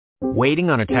Waiting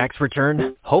on a tax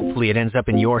return? Hopefully it ends up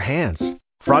in your hands.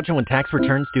 Fraudulent tax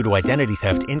returns due to identity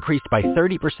theft increased by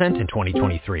 30% in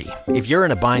 2023. If you're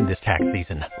in a bind this tax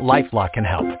season, LifeLock can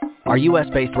help. Our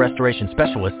U.S.-based restoration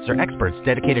specialists are experts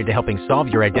dedicated to helping solve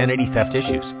your identity theft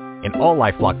issues. And all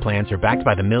LifeLock plans are backed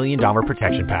by the $1 Million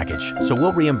Protection Package. So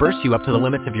we'll reimburse you up to the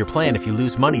limits of your plan if you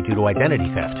lose money due to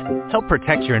identity theft. Help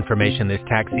protect your information this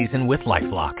tax season with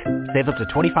LifeLock. Save up to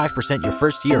 25% your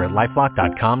first year at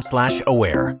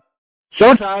LifeLock.com/aware.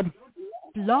 Showtime.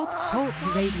 Blog Talk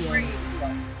Radio.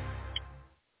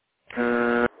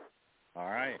 All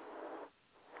right.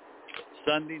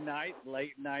 Sunday night,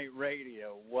 late night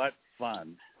radio. What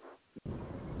fun.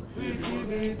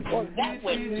 Well, that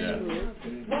went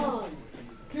good. 1,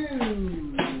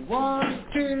 2, 1,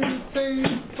 2,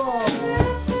 3, 4.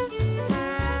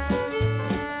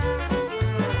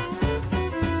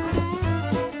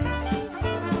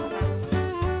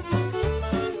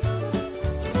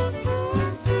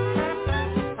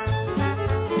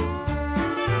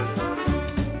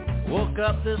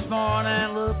 Up this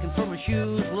morning looking for my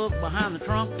shoes, look behind the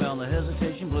trunk, found the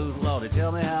hesitation blues. Lordy,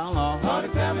 tell me how long. Lordy,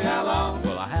 tell me how long.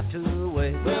 Will I have to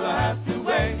wait? Will I have to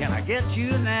wait? Can I get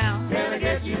you now? Can I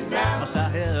get you now? Must I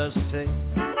hesitate?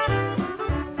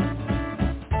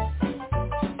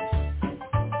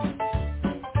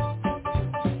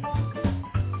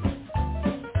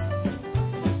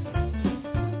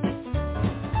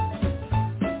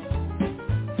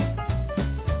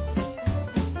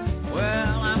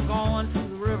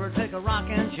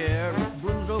 Chair.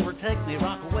 Blues overtake me,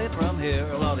 rock away from here.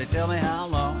 Lordy, tell me how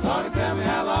long. Lordy, tell me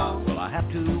how long. Will I have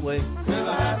to wait? Will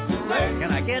I have to wait?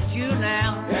 Can I get you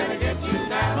now? Can I get you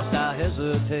now? Must I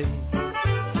hesitate?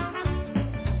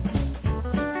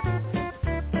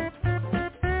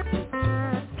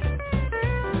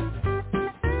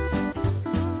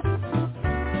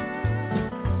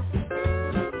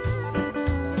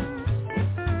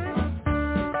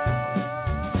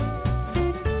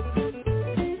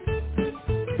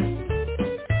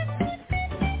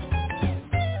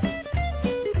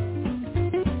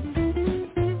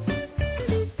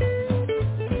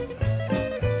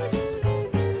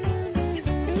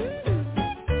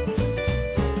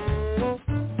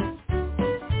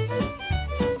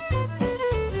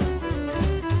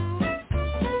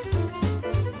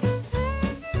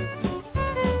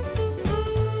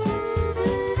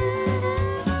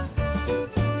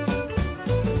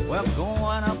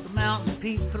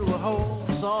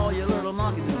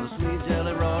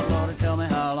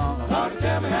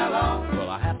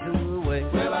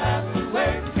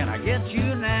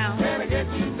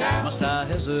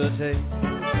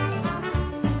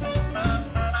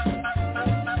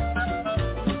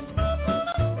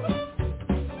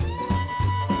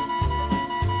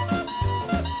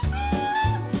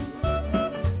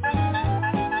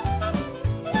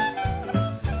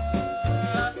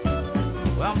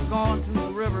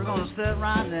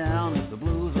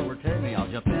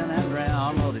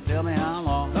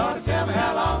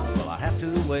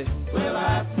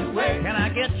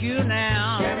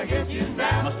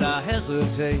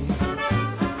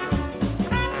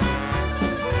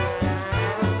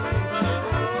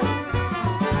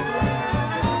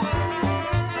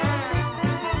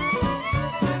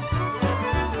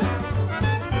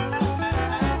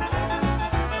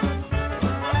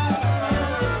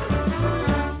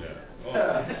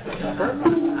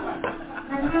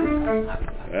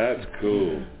 That's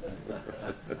cool.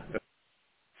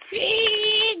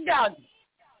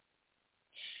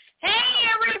 Hey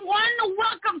everyone,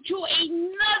 welcome to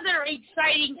another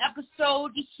exciting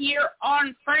episode here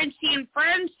on Francie and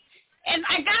Friends. And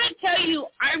I gotta tell you,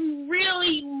 I'm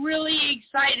really, really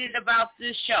excited about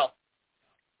this show.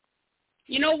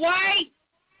 You know why,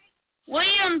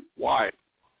 William? Why?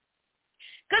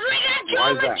 Because we got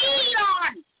Joe McGee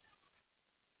on.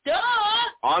 Duh.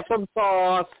 Awesome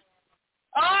sauce.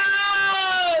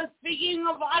 Oh, speaking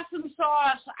of awesome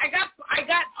sauce, I got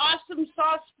awesome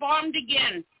sauce bombed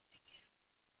again.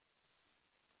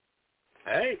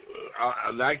 Hey,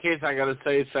 in that case, I got to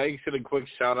say thanks and a quick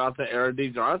shout out to Aaron D.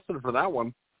 Johnson for that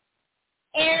one.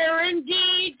 Aaron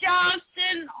D.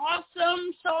 Johnson,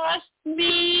 awesome sauce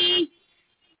me.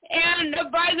 And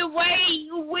by the way,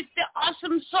 with the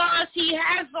awesome sauce, he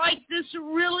has like this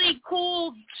really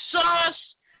cool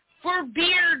sauce for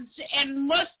beards and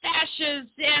mustaches.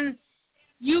 And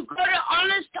you go to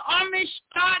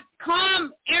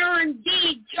honestamish.com. Aaron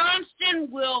D.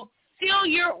 Johnson will fill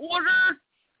your order.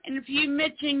 And if you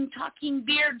mention Talking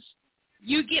Beards,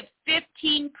 you get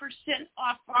 15%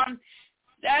 off on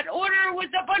that order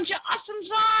with a bunch of awesome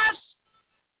sauce.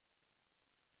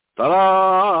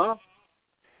 Ta-da!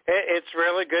 It's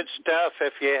really good stuff.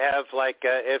 If you have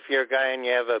if you're a guy and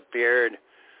you have a beard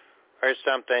or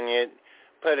something, you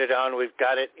put it on. We've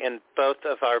got it in both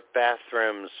of our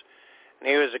bathrooms. And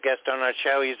he was a guest on our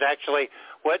show. He's actually,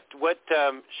 what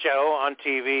show on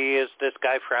TV is this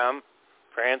guy from,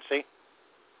 Francie?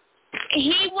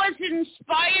 He was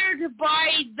inspired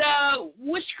by the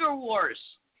Whisker Wars.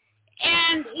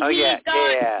 And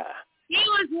he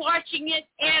was watching it,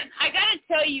 and I got to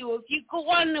tell you, if you go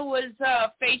on to his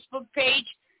Facebook page,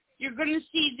 you're going to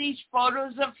see these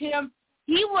photos of him.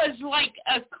 He was like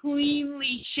a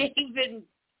cleanly shaven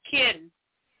kid.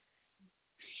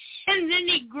 And then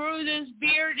he grew this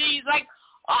beard, and he's like,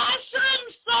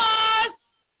 awesome sauce!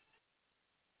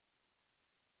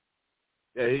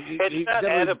 Yeah, it's not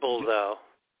edible, though.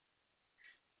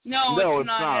 No, it's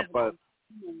not edible.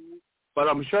 But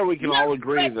I'm sure we can all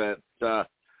agree that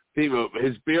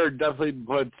his beard definitely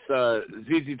puts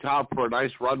ZZ Top for a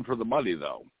nice run for the money,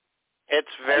 though. It's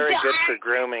very good for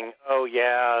grooming. Oh,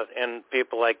 yeah, and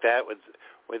people like that with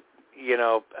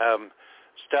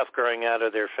stuff growing out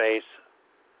of their face.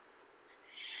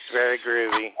 It's very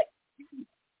groovy.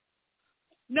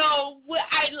 No,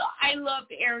 I love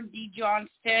Aaron D.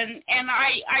 Johnston, and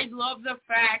I love the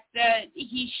fact that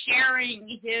he's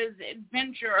sharing his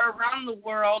adventure around the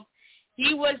world.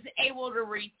 He was able to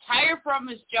retire from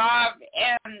his job,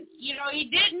 and, he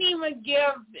didn't even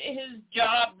give his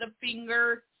job the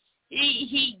finger.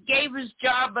 He gave his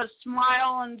job a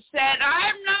smile and said,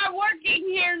 I'm not working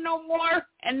here no more.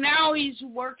 And now he's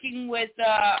working with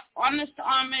Honest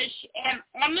Amish, and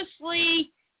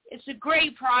honestly, it's a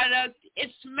great product.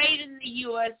 It's made in the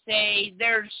USA.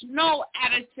 There's no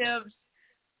additives.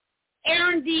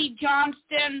 Aaron D.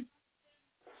 Johnston,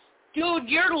 dude,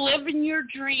 you're living your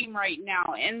dream right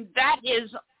now, and that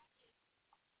is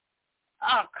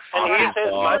and he's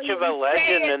as much of a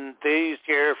legend in these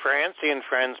here Francie and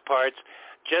Friends parts,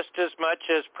 just as much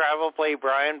as probably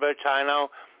Brian Botino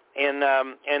in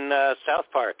South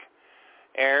Park.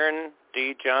 Aaron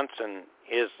D. Johnson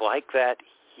is like that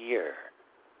here.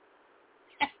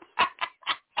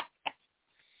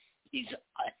 He's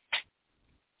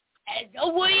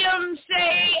William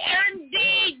say, Aaron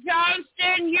D.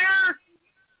 Johnston, you're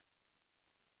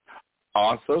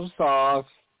awesome sauce.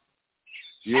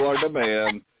 You are the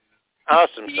man.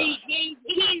 Awesome sauce. He's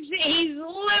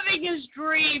living his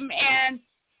dream, and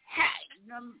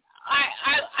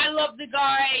I love the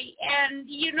guy. And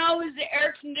his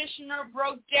air conditioner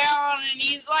broke down, and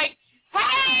he's like,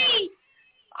 "Hey,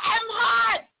 I'm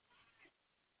hot.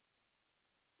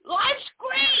 Life's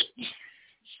great."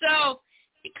 So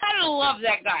you kind of love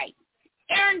that guy.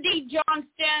 Aaron D.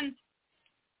 Johnston,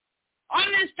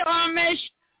 Honest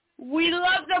Amish, we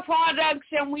love the products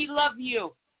and we love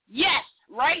you. Yes,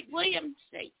 right, William?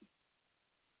 Say.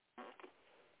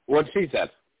 What she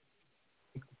said.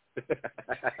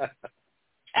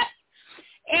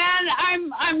 And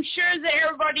I'm sure that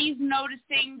everybody's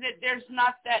noticing that there's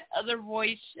not that other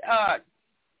voice.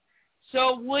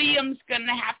 So William's going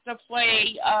to have to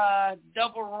play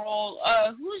double role.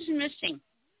 Who's missing?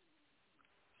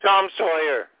 Tom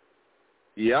Sawyer.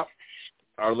 Yep.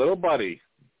 Our little buddy.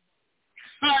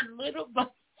 Our little buddy.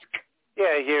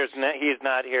 Yeah, he's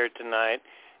not here tonight.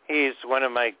 He's one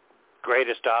of my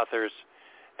greatest authors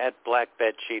at Black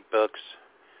Bed Sheet Books.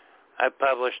 I've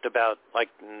published about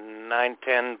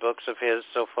 9-10 books of his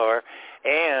so far,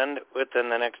 and within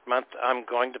the next month I'm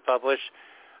going to publish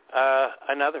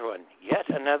another one, yet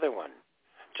another one,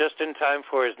 just in time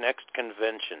for his next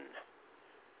convention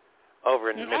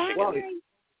over in Michigan.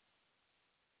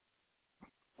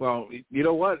 Well, you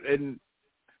know what? In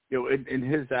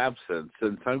his absence,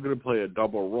 since I'm going to play a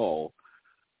double role,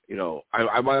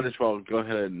 I might as well go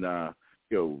ahead and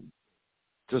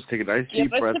just take a nice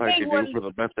deep breath like you do for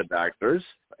the method actors.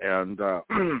 And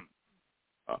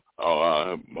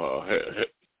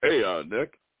hey,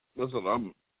 Nick, listen,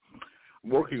 I'm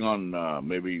working on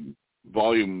maybe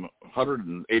volume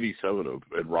 187 of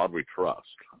In Rod We Trust,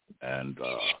 and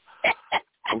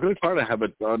I'm going to try to have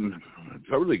it done.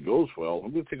 If everything goes well,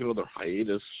 I'm going to take another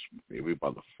hiatus maybe by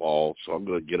the fall, so I'm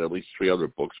going to get at least 3 other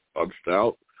books punched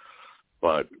out.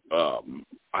 But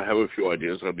I have a few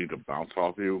ideas I need to bounce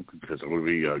off you because I'm going to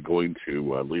be going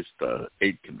to at least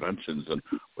 8 conventions. And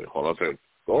wait, hold on a second.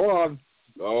 Go on.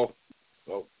 Oh,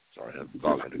 sorry, the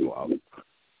dog had to go out.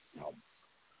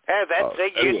 Hey, that's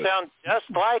it. Anyway. You sound just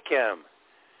like him.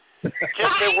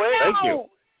 Just the way. Thank you.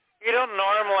 You don't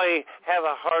normally have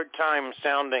a hard time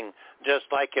sounding just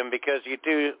like him because you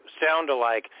do sound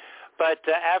alike. But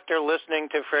after listening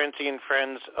to Francie and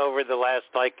Friends over the last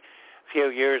few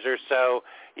years or so,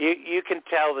 you can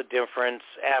tell the difference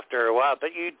after a while.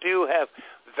 But you do have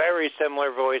very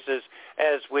similar voices,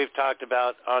 as we've talked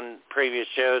about on previous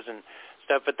shows and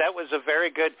stuff. But that was a very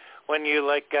good when you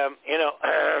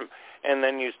and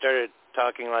then you started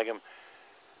talking like him.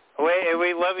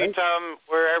 We love you, Tom,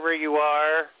 wherever you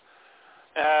are.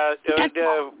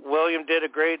 William did a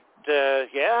great,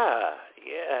 yeah.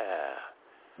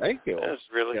 Thank you. That was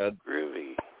really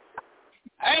groovy.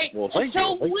 All right, well, thank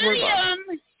so you.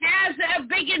 William has a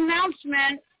big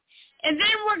announcement, and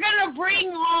then we're going to bring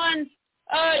on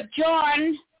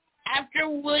John after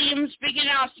William's big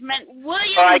announcement.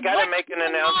 William, I got to make an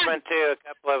announcement, too, a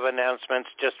couple of announcements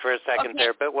just for a second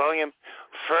there. But William,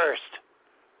 first.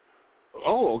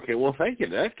 Oh, okay. Well, thank you,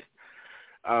 Nick.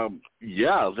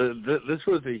 This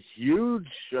was a huge,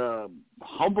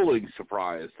 humbling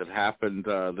surprise that happened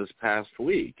this past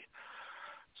week.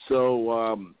 So,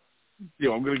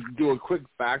 I'm going to do a quick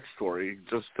backstory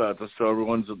just so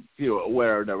everyone's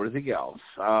aware and everything else.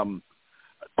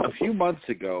 A few months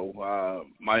ago,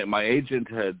 my agent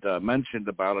had mentioned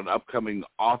about an upcoming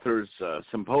authors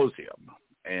symposium,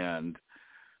 and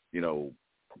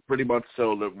pretty much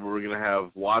so that we're going to have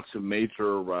lots of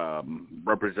major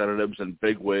representatives and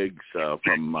bigwigs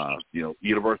from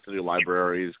university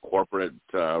libraries, corporate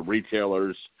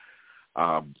retailers,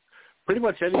 pretty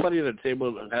much anybody that's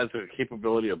able that has the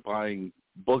capability of buying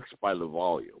books by the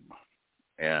volume.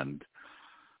 And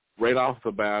right off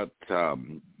the bat,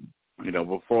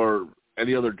 before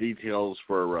any other details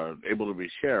were able to be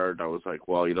shared, I was like,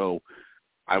 well,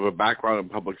 I have a background in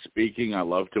public speaking. I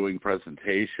love doing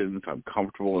presentations. I'm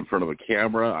comfortable in front of a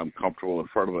camera. I'm comfortable in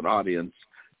front of an audience.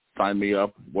 Sign me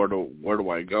up. Where do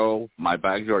I go? My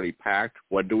bag's already packed.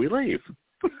 When do we leave?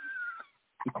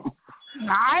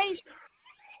 Nice.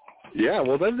 Yeah,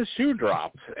 well, then the shoe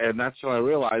dropped, and that's when I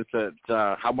realized that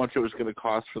how much it was going to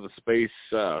cost for the space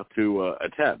to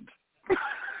attend,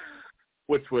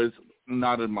 which was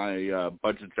not in my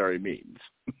budgetary means.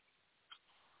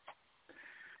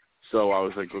 So I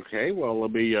was like, okay, well,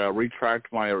 let me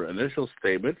retract my initial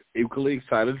statement. Equally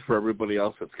excited for everybody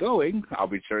else that's going. I'll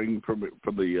be cheering from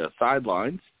the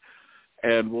sidelines,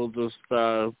 and we'll just,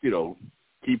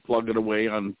 keep plugging away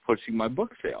on pushing my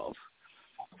book sales.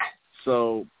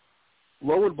 So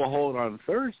lo and behold, on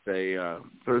Thursday,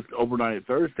 overnight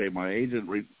Thursday, my agent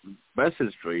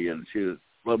messaged me, and she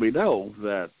let me know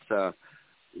that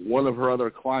one of her other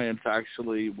clients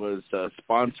actually was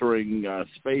sponsoring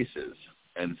spaces.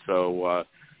 And so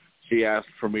she asked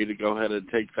for me to go ahead and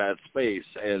take that space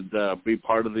and be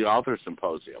part of the author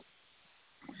symposium.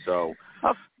 So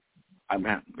I'm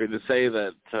happy to say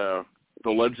that The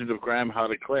Legend of Graham How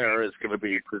to Claire is going to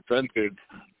be presented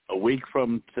a week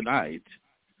from tonight,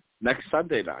 next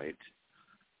Sunday night,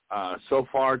 so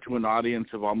far to an audience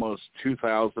of almost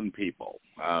 2,000 people.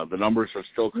 The numbers are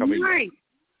still coming in.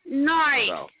 Nice.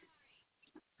 So,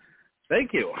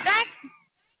 thank you.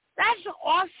 That's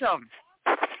awesome.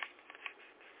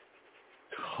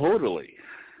 Totally.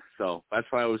 So that's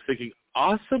why I was thinking,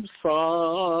 awesome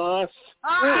sauce.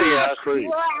 Yeah,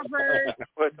 Robert.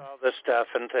 with all the stuff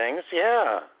and things.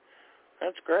 Yeah,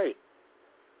 that's great.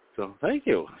 So thank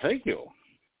you.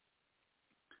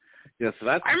 Yeah, so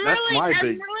that's I'm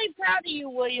big. really proud of you,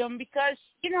 William, because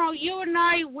you and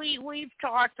I we've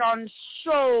talked on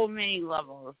so many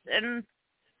levels, and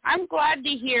I'm glad to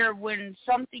hear when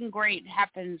something great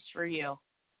happens for you,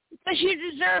 because you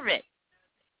deserve it.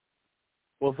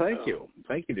 Well, thank you,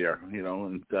 dear.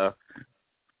 And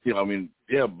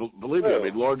believe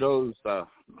me, Lord knows how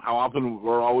often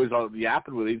we're always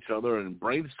yapping with each other and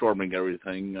brainstorming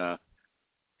everything.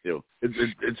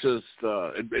 It's just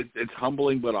it's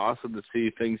humbling but awesome to see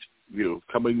things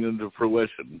coming into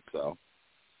fruition. So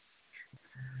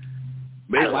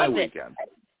made my weekend.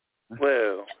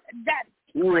 Woo.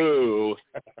 Woo.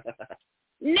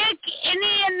 Nick,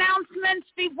 any announcements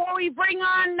before we bring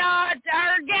on our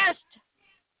guest?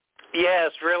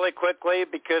 Yes, really quickly,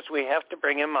 because we have to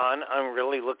bring him on. I'm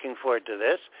really looking forward to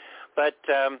this. But,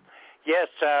 yes,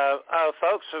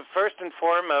 folks, first and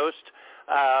foremost,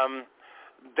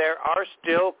 there are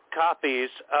still copies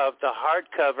of the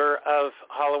hardcover of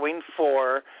Halloween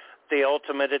 4, the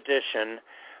Ultimate Edition,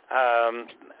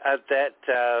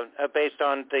 based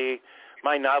on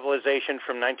my novelization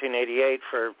from 1988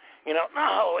 for, the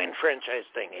Halloween franchise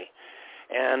thingy.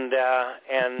 And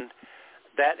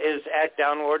that is at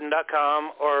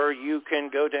downwarden.com, or you can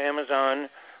go to Amazon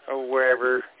or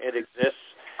wherever it exists.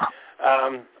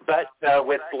 But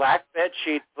with Black Bed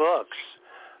Sheet Books,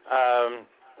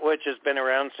 which has been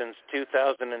around since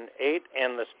 2008,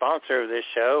 and the sponsor of this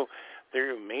show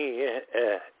through me,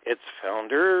 its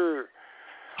founder,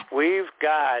 we've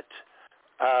got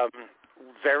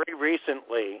very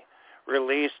recently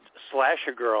released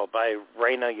Slasher Girl by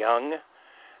Raina Young,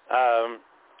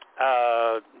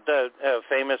 the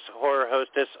famous horror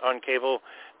hostess on cable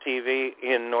TV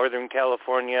in Northern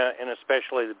California and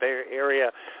especially the Bay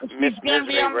Area. Miss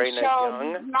Misery Raina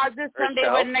Young. Not this Sunday,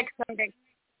 but next Sunday.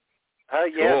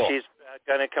 Yeah, Cool. she's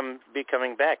going to be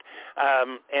coming back.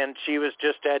 And she was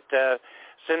just at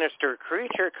Sinister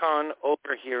Creature Con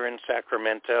over here in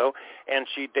Sacramento, and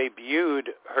she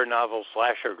debuted her novel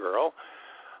Slasher Girl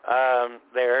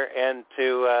there, and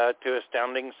to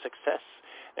astounding success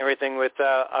and everything. With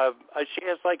she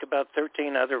has like about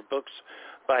 13 other books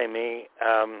by me,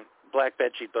 Black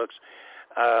Bedsheet books,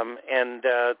 and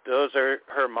those are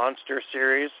her Monster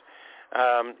series,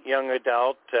 young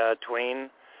adult tween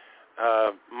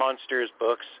monsters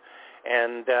books.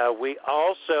 And we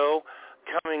also,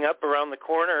 coming up around the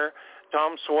corner,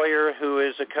 Tom Sawyer, who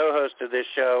is a co-host of this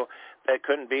show that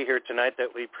couldn't be here tonight that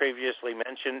we previously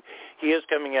mentioned, he is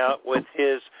coming out with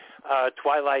his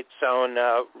Twilight Zone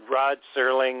Rod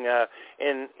Serling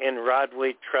in Rod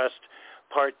We Trust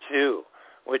Part 2,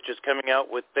 which is coming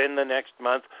out within the next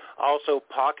month. Also,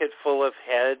 Pocket Full of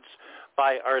Heads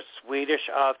by our Swedish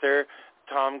author,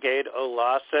 Tom Gade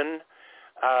Olausson.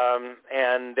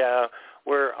 And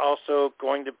we're also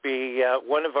going to be,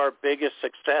 one of our biggest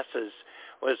successes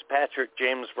was Patrick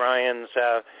James Ryan's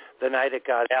The Night It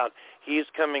Got Out. He's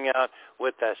coming out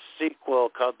with a sequel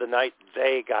called The Night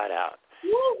They Got Out.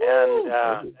 Woo-hoo!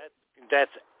 And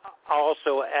that's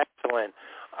also excellent.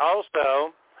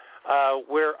 Also,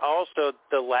 we're also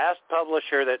the last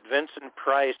publisher that Vincent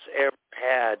Price ever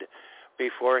had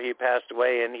before he passed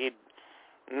away, and he'd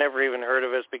never even heard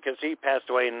of us because he passed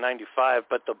away in 95.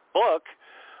 But the book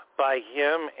by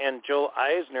him and Joel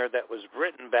Eisner that was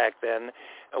written back then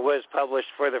was published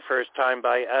for the first time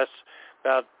by us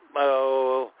about,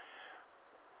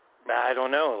 I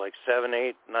don't know, like 7,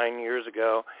 8, 9 years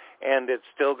ago, and it's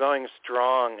still going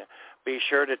strong. Be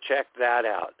sure to check that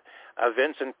out.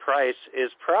 Vincent Price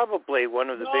is probably one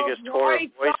of the biggest horror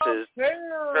voices,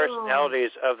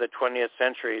 personalities of the 20th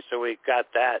century, so we've got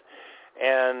that.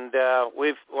 And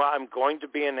I'm going to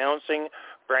be announcing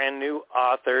brand new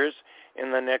authors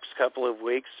in the next couple of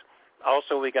weeks.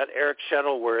 Also, we got Eric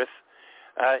Shuttleworth.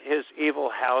 His Evil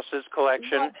Houses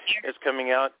collection is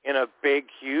coming out in a big,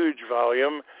 huge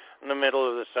volume in the middle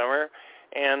of the summer.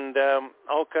 And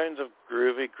all kinds of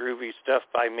groovy stuff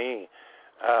by me.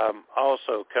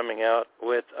 Also coming out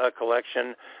with a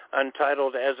collection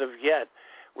untitled as of yet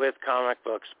with comic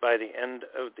books by the end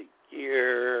of the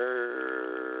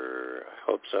year. I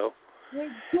hope so.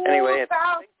 Anyway,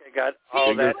 I think I got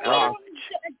all that out.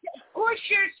 Push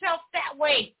yourself that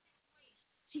way.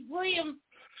 See, William,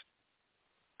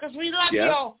 because we love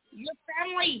you, your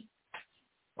family.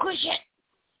 Push it.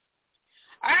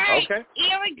 All right,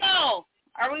 Here we go.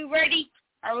 Are we ready?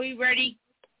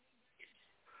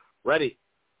 Ready.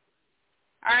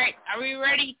 All right, are we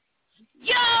ready?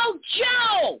 Yo,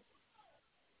 Joe!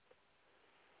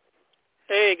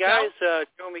 Hey, guys,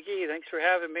 Joe McGee. Thanks for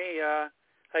having me.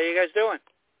 How you guys doing?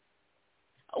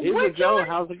 Hey, Joe.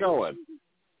 How's it going?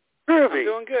 I'm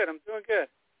doing good.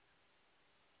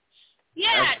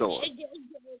 Yeah. Excellent.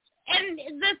 And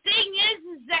the thing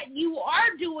is that you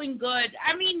are doing good.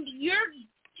 I mean,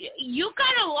 you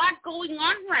got a lot going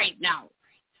on right now.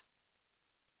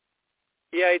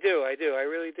 Yeah, I do. I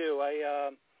really do.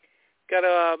 I got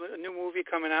a new movie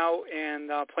coming out and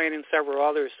planning several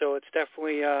others, so it's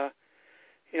definitely,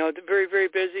 very, very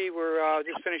busy. We're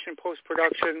just finishing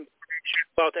post-production,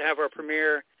 about to have our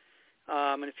premiere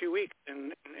in a few weeks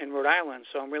in Rhode Island,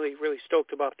 so I'm really, really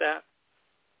stoked about that.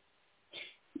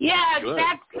 Yeah,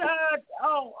 that's,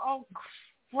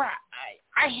 crap.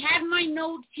 I had my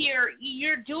notes here.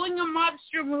 You're doing a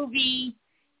mobster movie,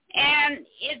 and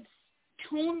it's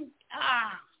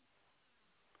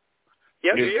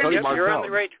Yep, you're on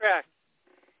the right track.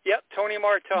 Yep, Tony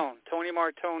Martone. Tony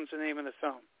Martone's the name of the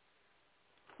film.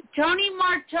 Tony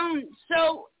Martone.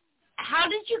 So how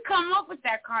did you come up with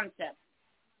that concept?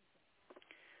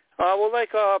 Well,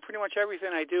 like pretty much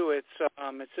everything I do, it's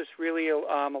just really a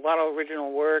lot of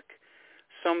original work.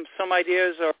 Some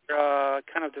ideas are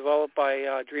kind of developed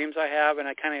by dreams I have, and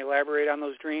I kind of elaborate on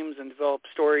those dreams and develop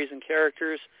stories and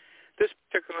characters. This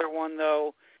particular one,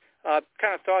 though,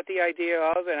 kind of thought the idea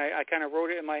of, and I kind of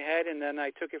wrote it in my head, and then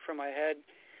I took it from my head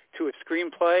to a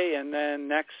screenplay, and then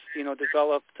next,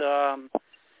 developed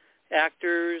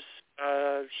actors,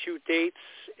 shoot dates,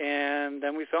 and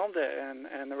then we filmed it,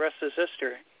 and the rest is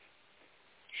history.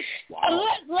 Wow.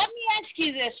 Let me ask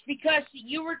you this, because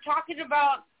you were talking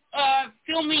about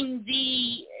filming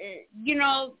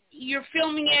you're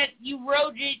filming it, you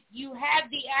wrote it, you had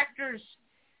the actors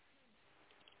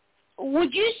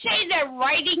Would you say that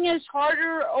writing is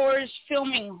harder or is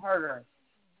filming harder?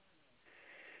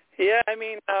 Yeah, I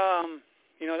mean,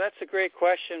 that's a great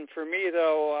question. For me,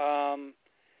 though,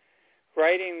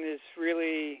 writing is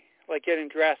really like getting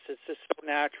dressed. It's just so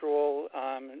natural.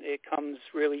 It comes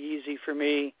really easy for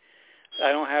me.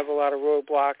 I don't have a lot of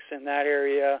roadblocks in that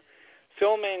area.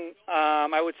 Filming,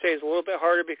 I would say, is a little bit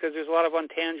harder because there's a lot of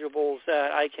intangibles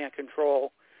that I can't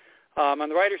control. On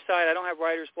the writer's side, I don't have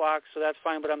writer's blocks, so that's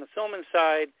fine. But on the filming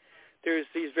side, there's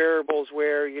these variables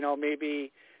where,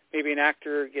 maybe an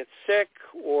actor gets sick,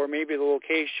 or maybe the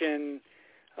location,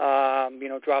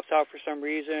 drops out for some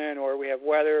reason, or we have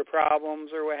weather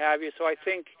problems or what have you. So I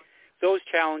think those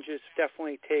challenges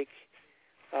definitely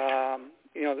are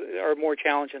more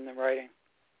challenging than writing.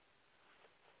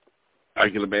 I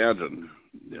can imagine.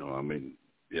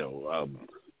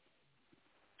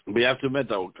 We have to admit,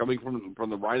 though, coming from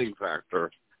the writing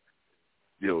factor,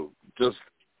 just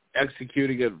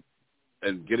executing it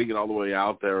and getting it all the way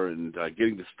out there and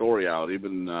getting the story out,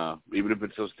 even if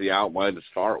it's just the outline to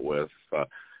start with,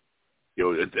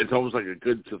 it's almost like a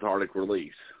good cathartic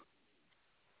release.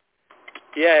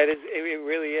 Yeah, it is. It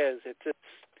really is. It just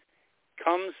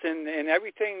comes and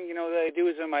everything that I do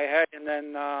is in my head, and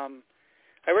then I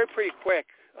write pretty quick,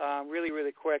 really,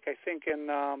 really quick. I think in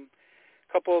a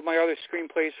couple of my other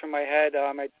screenplays from my head,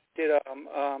 I did a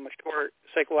short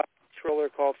psychological thriller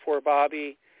called For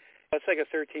Bobby. It's like a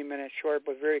 13-minute short,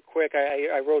 but very quick.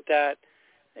 I wrote that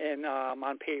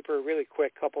on paper, really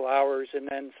quick, couple hours, and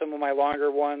then some of my longer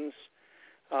ones,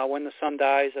 When the Sun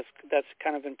Dies, that's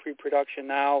kind of in pre-production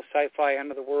now. Sci-fi,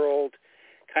 End of the World,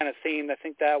 kind of themed. I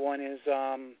think that one is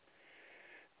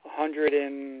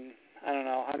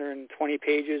 120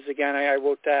 pages. Again, I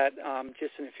wrote that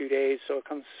just in a few days, so it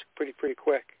comes pretty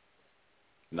quick.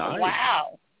 Nice.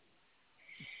 Wow.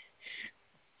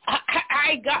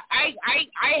 I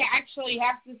actually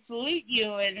have to salute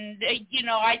you, and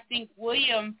I think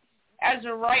William, as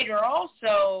a writer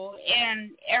also,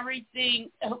 and everything,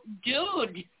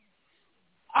 dude,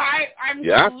 I'm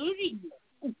saluting you.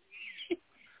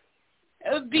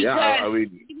 Because,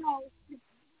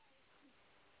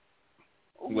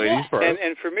 ladies first.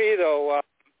 And for me, though,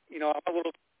 I'm a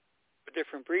little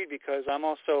different breed because I'm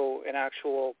also an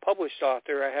actual published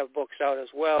author. I have books out as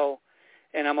well,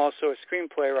 and I'm also a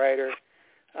screenplay writer.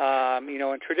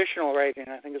 And traditional writing,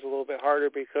 I think, is a little bit harder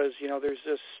because, there's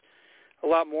just a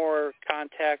lot more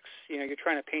context. You're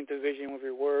trying to paint the vision with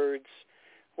your words,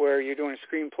 where you're doing a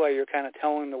screenplay, you're kind of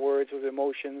telling the words with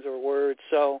emotions or words.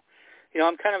 So,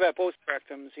 I'm kind of at both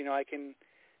spectrums. I can,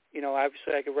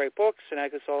 obviously I could write books and I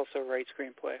could also write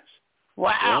screenplays.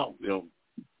 Wow.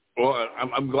 Well,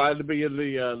 I'm glad to be in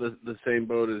the same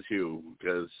boat as you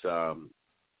because,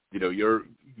 your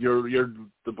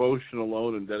devotion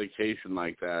alone and dedication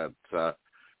like that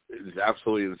is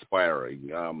absolutely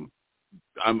inspiring.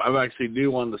 I'm actually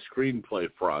new on the screenplay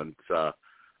front.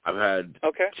 I've had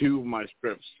two of my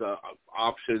scripts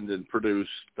optioned and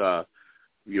produced,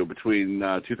 between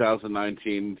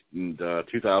 2019 and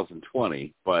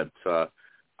 2020. But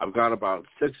I've got about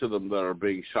 6 of them that are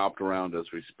being shopped around as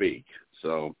we speak.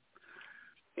 So,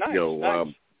 nice.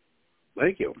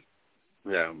 Thank you.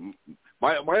 Yeah.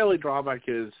 My only drawback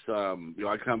is,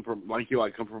 I come from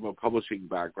a publishing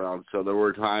background, so there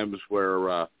were times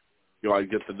where, I'd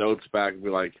get the notes back and be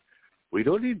like, we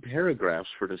don't need paragraphs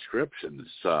for descriptions.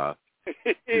 Yeah,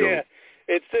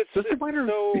 it's just a minor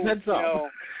heads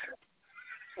up.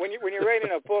 When you're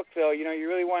writing a book, though, you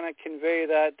really want to convey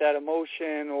that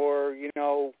emotion or,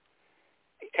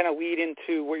 kind of lead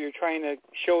into what you're trying to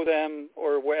show them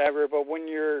or whatever. But when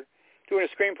you're doing a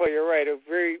screenplay, you're right.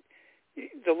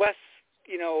 The less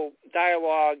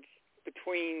dialogue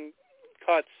between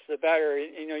cuts, the better.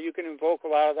 You can invoke a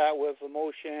lot of that with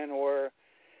emotion or,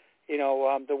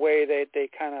 the way they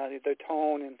kind of, the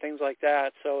tone and things like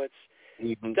that. So it's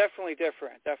definitely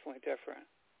different.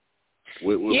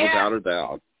 Without a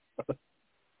doubt.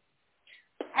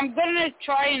 I'm going to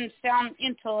try and sound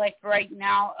intellect right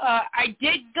now. I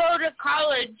did go to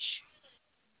college.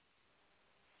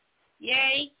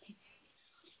 Yay.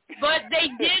 But they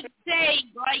did say,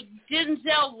 like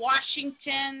Denzel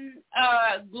Washington,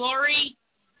 Glory,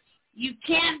 you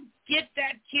can't get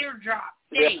that teardrop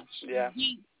stage. Yeah.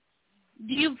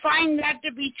 Do you find that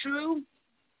to be true?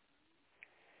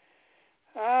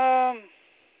 I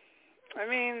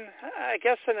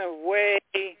guess in a way,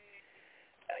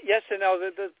 yes and no.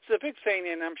 The big thing,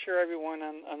 and I'm sure everyone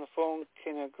on the phone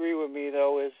can agree with me,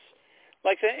 though, is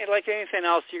like anything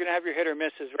else, you're going to have your hit or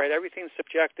misses, right? Everything's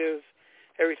subjective.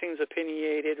 Everything's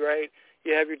opinionated, right?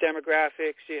 You have your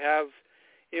demographics. You have,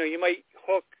 you might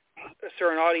hook a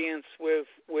certain audience with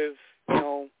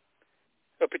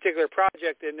a particular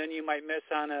project, and then you might miss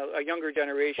on a younger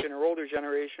generation or older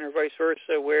generation or vice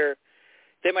versa, where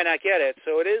they might not get it.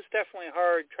 So it is definitely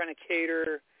hard trying to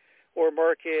cater or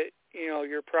market,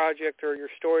 your project or your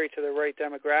story to the right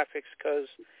demographics, because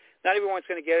not everyone's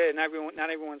going to get it, and not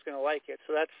everyone's going to like it.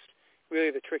 So that's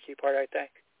really the tricky part, I think.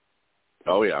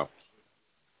 Oh yeah.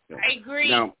 I agree.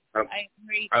 Now, I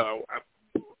agree.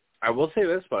 I will say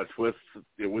this much with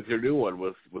your new one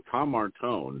with Tom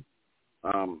Martone.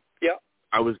 Yeah.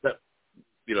 I'm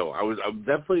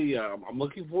definitely I'm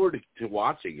looking forward to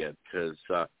watching it, because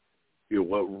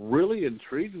what really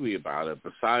intrigued me about it,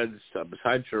 besides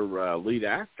your lead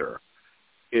actor,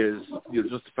 is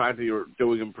just the fact that you're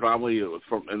doing it predominantly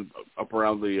up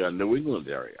around the New England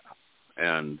area,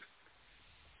 and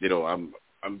I'm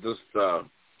just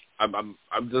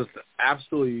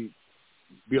absolutely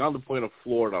beyond the point of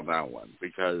floored on that one,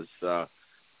 because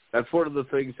that's one of the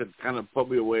things that kind of put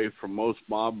me away from most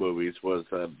mob movies, was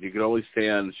you can only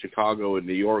stand Chicago and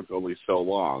New York only so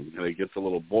long, and it gets a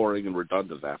little boring and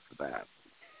redundant after that.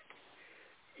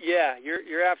 Yeah,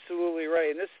 you're absolutely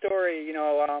right. In this story,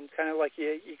 kind of like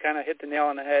you kind of hit the nail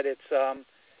on the head. It's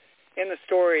in the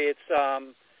story, it's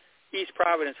East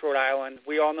Providence, Rhode Island.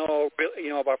 We all know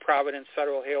about Providence,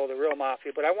 Federal Hill, the real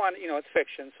mafia, but I want, it's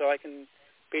fiction, so I can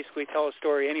basically tell a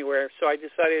story anywhere. So I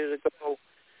decided to go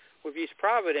with East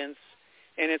Providence,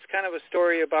 and it's kind of a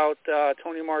story about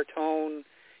Tony Martone.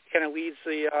 He kind of leads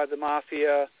the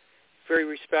mafia, very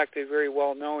respected, very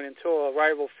well known, until a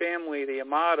rival family, the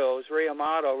Amatos, Ray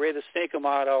the Snake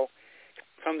Amato,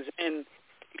 comes in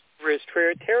for his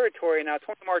territory. Now,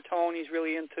 Tony Martone, he's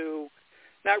really into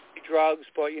not really drugs,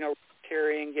 but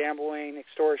carrying, gambling,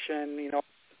 extortion,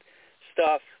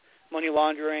 stuff, money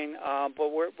laundering.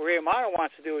 But what Ray Amato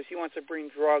wants to do is he wants to bring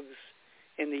drugs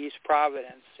in the East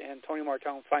Providence, and Tony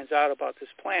Martone finds out about this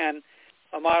plan.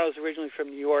 Amato's originally from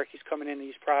New York. He's coming into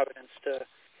East Providence to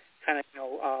kind of,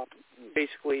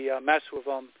 basically mess with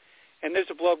them. And there's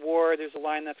a blood war. There's a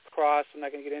line that's crossed. I'm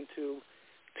not going to get into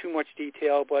too much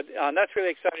detail, but that's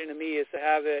really exciting to me, is to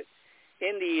have it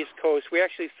in the East Coast. We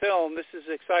actually filmed, this is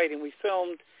exciting, we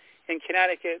filmed in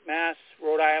Connecticut, Mass,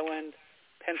 Rhode Island,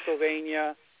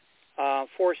 Pennsylvania,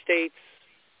 4 states.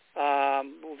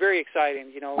 Very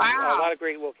exciting, Wow. A lot of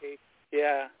great locations.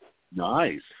 Yeah.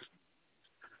 Nice.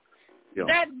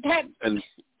 That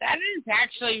is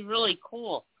actually really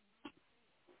cool.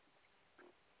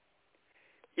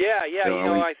 Yeah.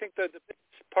 I think the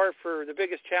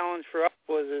biggest challenge for us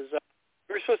was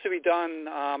we were supposed to be done,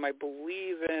 I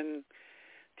believe, in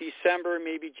December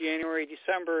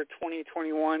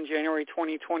 2021, January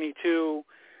 2022.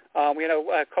 We had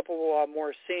a couple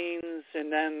more scenes, and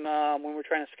then when we were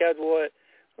trying to schedule it,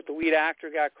 the lead actor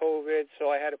got COVID, so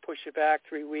I had to push it back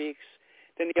 3 weeks.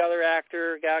 Then the other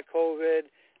actor got COVID.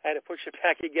 I had to push it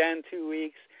back again 2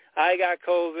 weeks. I got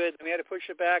COVID, and we had to push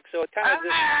it back. So it kind of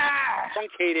just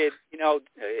truncated,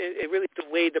 it really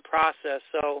delayed the process.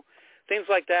 So things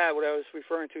like that, what I was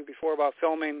referring to before about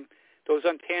filming, those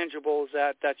intangibles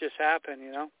that just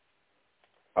happen,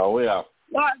 Oh, yeah.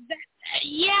 Well,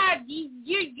 you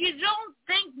don't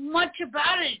think much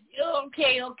about it.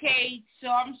 Okay, so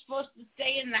I'm supposed to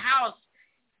stay in the house.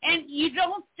 And you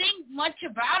don't think much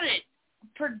about it.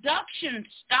 Production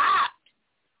stopped.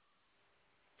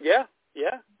 Yeah.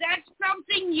 That's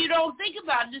something you don't think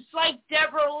about. It's like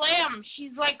Deborah Lamb.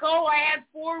 She's like, I had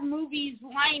 4 movies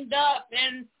lined up,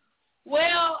 and,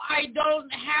 well, I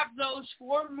don't have those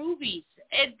 4 movies.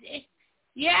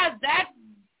 That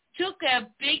took a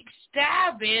big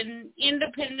stab in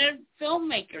independent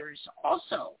filmmakers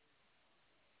also.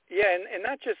 Yeah, and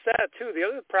not just that, too. The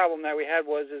other problem that we had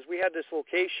was we had this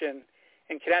location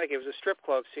in Connecticut. It was a strip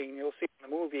club scene. You'll see in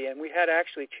the movie. And we had to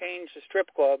actually change the strip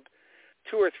club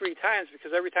 2 or 3 times,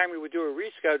 because every time we would do a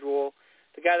reschedule,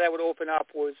 the guy that would open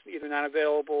up was either not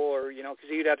available or, because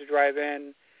he'd have to drive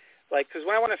in. Because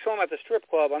when I want to film at the strip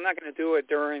club, I'm not going to do it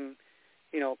during,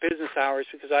 business hours,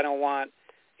 because I don't want,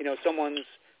 someone's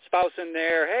spouse in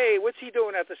there. Hey, what's he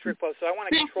doing at the strip club? So I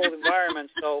want a controlled environment.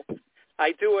 So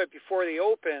I do it before they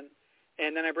open,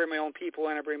 and then I bring my own people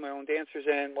in, I bring my own dancers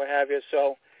in, what have you.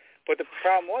 So, but the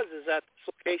problem was that this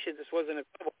location just wasn't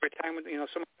available every time.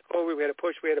 Someone COVID, we had to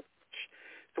push. So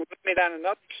we made on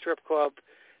another strip club.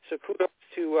 So kudos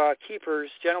to Keepers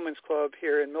Gentlemen's Club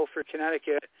here in Milford,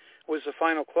 Connecticut, was the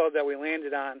final club that we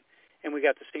landed on, and we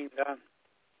got the scene done.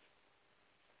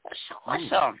 That's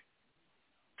awesome.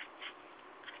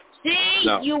 See,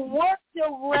 you worked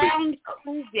around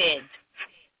COVID.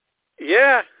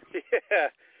 Yeah,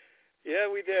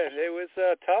 we did. It was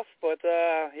tough, but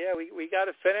we got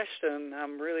it finished, and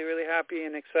I'm really, really happy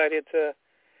and excited to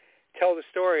tell the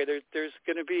story. There's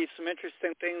going to be some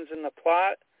interesting things in the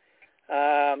plot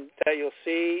that you'll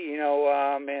see,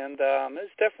 and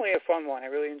it's definitely a fun one. I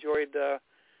really enjoyed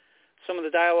some of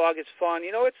the dialogue. It's fun.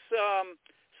 It's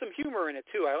some humor in it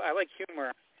too. I like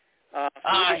humor.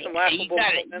 Some laughable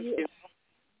moments.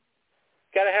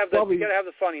 Gotta have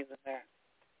the funnies in there.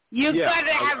 You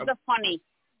gotta have the funny.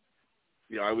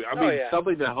 Yeah, I mean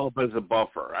something to help as a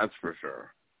buffer. That's for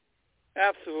sure.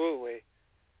 Absolutely.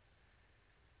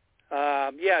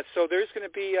 So there's going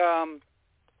to be a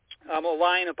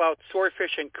line about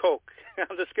swordfish and Coke.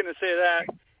 I'm just going to say that.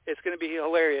 It's going to be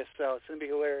hilarious, though. It's going to be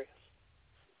hilarious.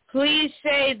 Please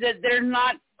say that they're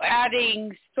not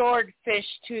adding swordfish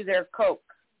to their Coke.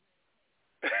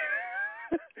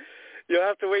 You'll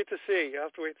have to wait to see.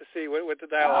 What the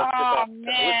dialogue is about. Man,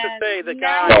 let's just say the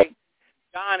guy,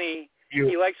 Johnny,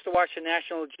 he likes to watch the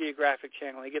National Geographic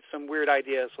Channel. He gets some weird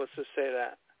ideas. Let's just say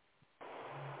that.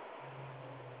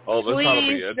 Oh, this ought to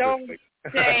be interesting. Please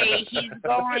don't say he's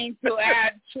going to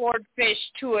add swordfish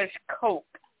to his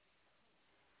Coke.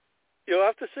 You'll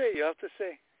have to see. You'll have to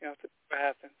see what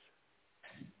happens.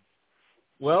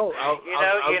 Well,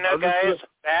 guys,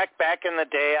 back in the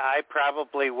day, I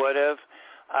probably would have.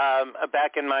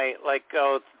 Back in my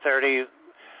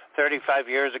 35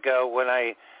 years ago, when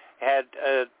I had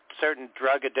certain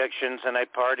drug addictions and I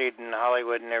partied in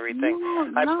Hollywood and everything,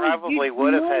 I probably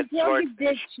would have had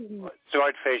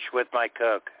swordfish with my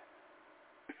Coke.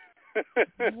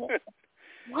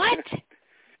 What?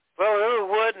 Well, who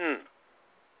wouldn't?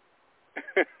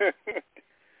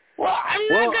 Well, I'm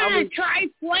not going to try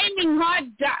flaming hot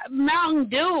Mountain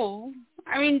Dew.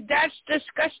 I mean, that's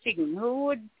disgusting. Who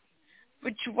would?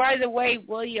 Which, by the way,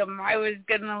 William, I was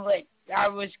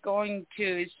going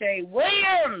to say,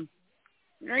 William,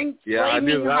 drink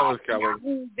flaming hot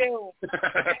Mountain Dew.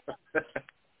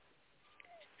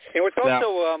 And what's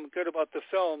also good about the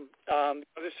film,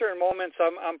 there's certain moments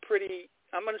I'm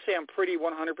going to say I'm pretty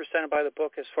 100% by the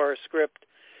book as far as script.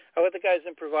 I let the guys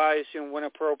improvise, when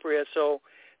appropriate. So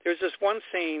there's this one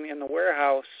scene in the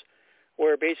warehouse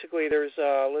where basically there's,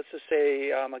 let's just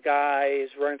say a guy is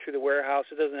running through the warehouse.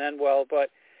 It doesn't end well, but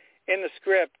in the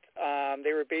script,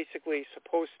 they were basically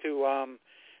supposed to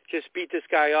just beat this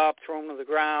guy up, throw him to the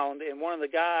ground. And one of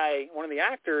the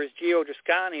actors, Gio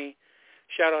Giscani,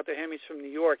 shout out to him. He's from New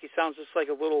York. He sounds just like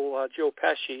a little Joe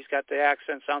Pesci. He's got the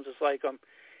accent, sounds just like him.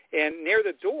 And near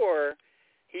the door,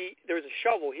 there was a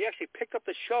shovel. He actually picked up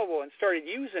the shovel and started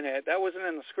using it. That wasn't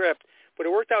in the script, but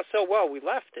it worked out so well, we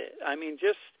left it. I mean,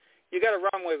 you got to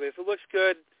run with it. If it looks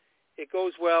good, it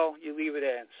goes well, you leave it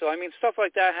in. So, I mean, stuff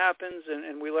like that happens,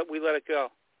 and we let it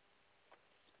go.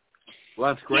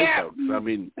 Well, that's great, though. I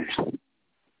mean,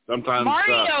 sometimes,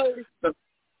 Mario.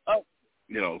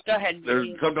 Go ahead.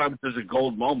 Sometimes there's a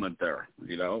gold moment there,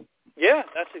 Yeah,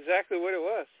 that's exactly what it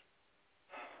was.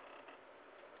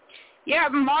 Yeah,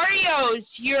 Mario's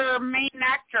your main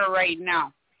actor right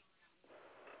now.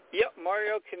 Yep,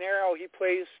 Mario Canero, he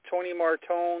plays Tony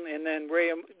Martone, and then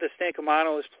Ray the Snake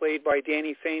Amano is played by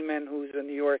Danny Feynman, who's a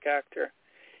New York actor.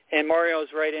 And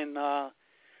Mario's right in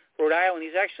Rhode Island.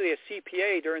 He's actually a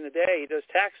CPA during the day. He does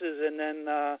taxes, and then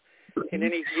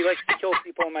he likes to kill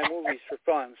people in my movies for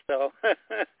fun. So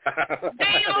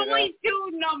they always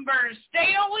do numbers.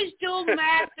 They always do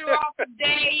math throughout the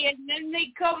day, and then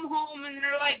they come home and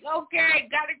they're like, "Okay,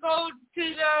 got to go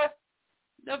to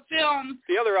the film."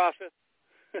 The other office.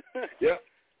 Yeah.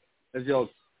 And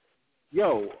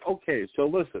okay, so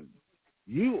listen,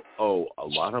 you owe a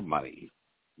lot of money,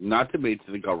 not to me,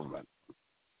 to the government,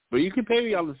 but you can pay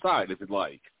me on the side if you'd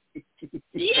like.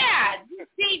 Yeah,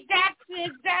 see,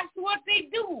 that's what they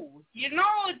do.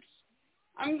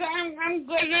 I'm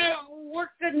gonna work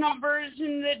the numbers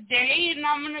in the day, and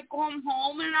I'm gonna come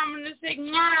home and I'm gonna say,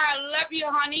 "I love you,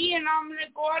 honey," and I'm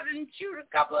gonna go out and shoot a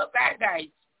couple of bad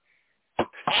guys.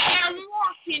 Hey, I'm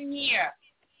walking here.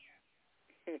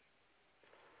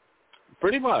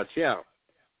 Pretty much, yeah.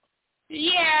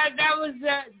 Yeah, that was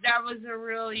a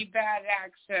really bad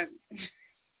accent.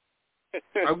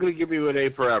 I'm going to give you an A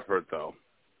for effort, though.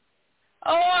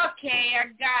 Oh, okay.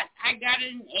 I got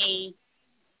an A.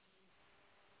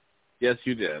 Yes,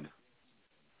 you did.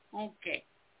 Okay.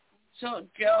 So,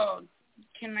 Joe,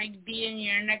 can I be in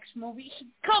your next movie?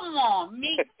 Come on,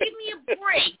 man. Give me a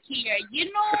break here.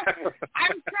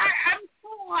 I'm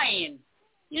trying.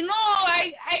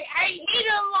 I ate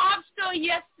a lobster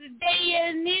yesterday,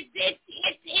 and it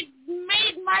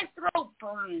made my throat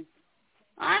burn.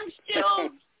 I'm still.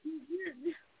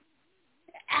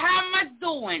 How am I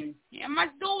doing? Am I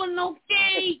doing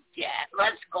okay? Yeah,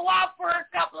 let's go out for a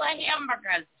couple of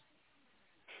hamburgers.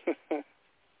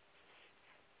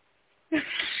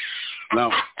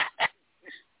 No.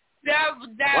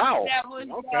 Wow. That was.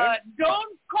 Okay.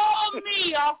 Don't call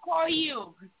me. I'll call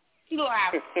you.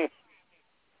 Laugh.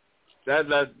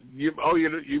 That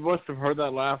you must have heard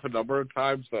that laugh a number of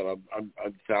times. That I'm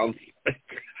sounds like.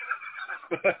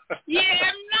 Yeah,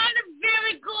 I'm not a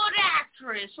very good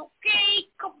actress. Okay,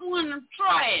 come on, I'm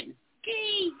trying.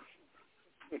 Okay.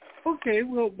 Okay,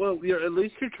 well, at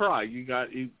least you're trying.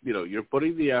 You're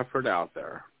putting the effort out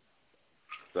there.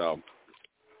 So,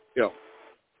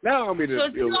 now I mean, So,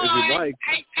 if you'd like,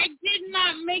 I did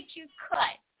not make your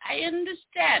cut. I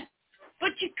understand,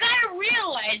 but you gotta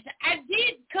realize I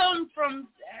did come from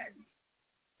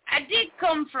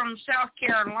South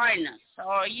Carolina, so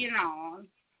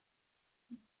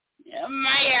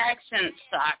my accent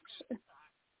sucks.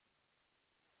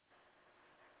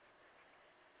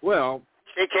 well,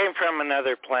 She came from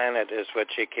another planet, is what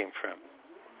she came from.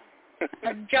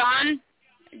 John,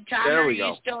 there are we you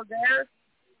go. still there?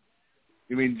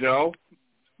 You mean Joe?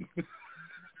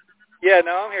 Yeah,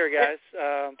 no, I'm here, guys.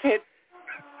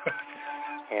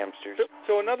 Hamsters.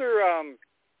 So another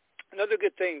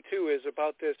good thing too is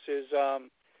about this is when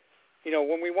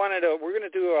we're going to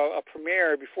do a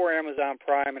premiere before Amazon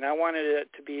Prime, and I wanted it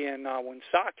to be in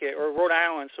Woonsocket or Rhode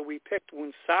Island, so we picked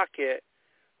Woonsocket,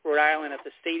 Rhode Island, at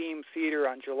the Stadium Theater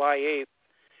on July 8th,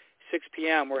 6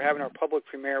 p.m. We're having our public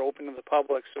premiere, open to the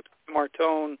public. So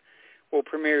Martone will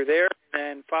premiere there,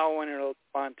 and following it, it'll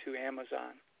go on to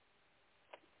Amazon.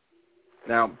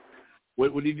 Now,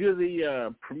 when you do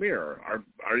the premiere,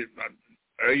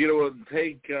 are you going to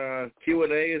take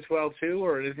Q&A as well too,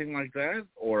 or anything like that,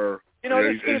 or?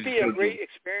 It's going to be a great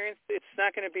experience. It's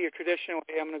not going to be a traditional,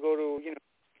 hey, I'm going to go to,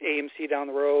 AMC down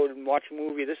the road and watch a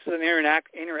movie. This is an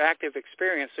interactive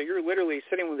experience. So you're literally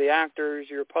sitting with the actors,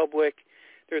 your public.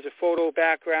 There's a photo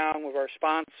background with our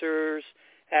sponsors,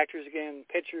 actors getting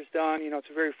pictures done. It's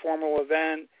a very formal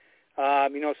event.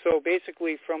 So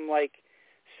basically from like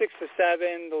 6 to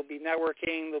 7, there'll be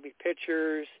networking, there'll be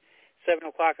pictures. 7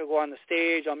 o'clock I'll go on the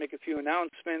stage. I'll make a few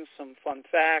announcements, some fun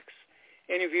facts.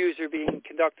 Interviews are being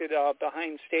conducted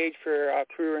behind stage for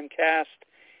crew and cast,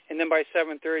 and then by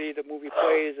 7:30 the movie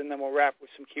plays, and then we'll wrap with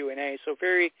some Q&A. So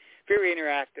very, very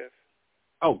interactive.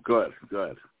 Oh, good.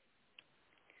 Yeah,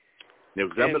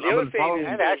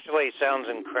 That actually sounds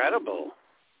incredible.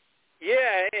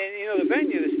 Yeah, and the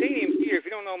venue, the Stadium Theater. If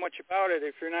you don't know much about it,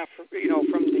 if you're not from the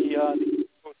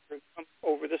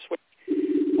over this way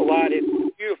a lot,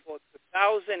 it's beautiful. It's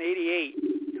 1,088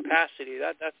 capacity.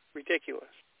 That's ridiculous.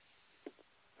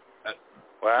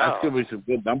 Wow. That's going to be some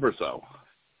good numbers, though.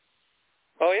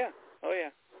 Oh, yeah.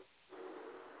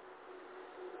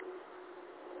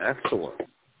 Excellent.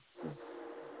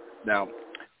 Now,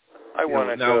 I want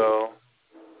to go.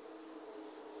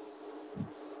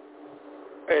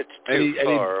 It's too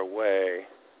far away.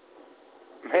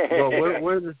 Well,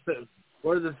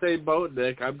 we're the same boat,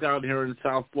 Nick. I'm down here in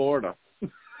South Florida.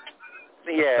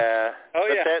 Yeah. Oh,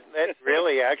 but yeah. That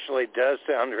really actually does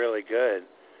sound really good.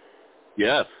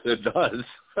 Yes, it does.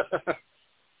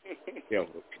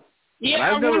 Yeah,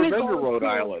 I've never been to Rhode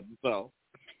Island, so.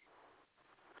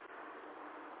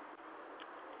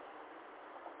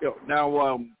 Now,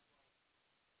 one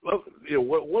of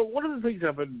the things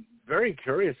I've been very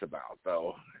curious about,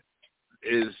 though,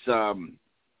 is,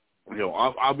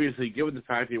 obviously, given the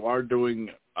fact that you are doing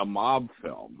a mob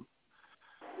film,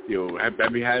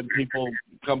 have you had people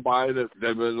come by that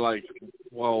have been like,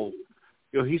 well,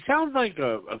 he sounds like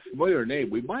a familiar name.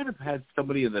 We might have had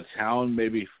somebody in the town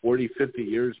maybe 40, 50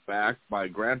 years back. My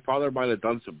grandfather might have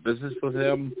done some business with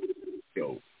him.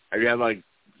 Have you had, like,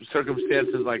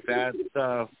 circumstances like that,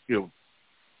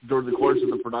 during the course of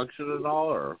the production and all,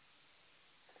 or?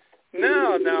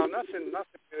 No, nothing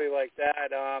really like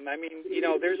that.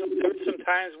 There's some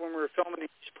times when we're filming in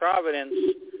East Providence,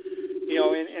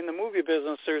 in the movie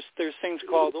business, there's things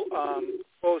called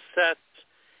closed sets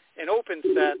and open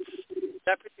sets.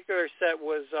 That particular set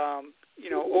was,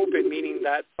 open, meaning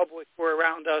that public were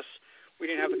around us. We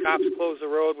didn't have the cops close the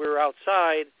road. We were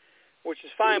outside, which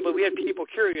is fine, but we had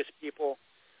curious people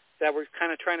that were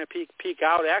kind of trying to peek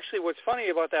out. Actually, what's funny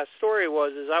about that story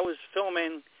is I was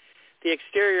filming the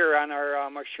exterior on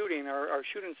our shooting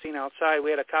scene outside.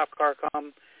 We had a cop car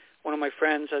come. One of my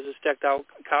friends has this decked out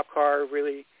cop car,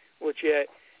 really legit.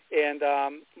 And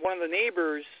one of the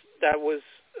neighbors that was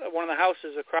one of the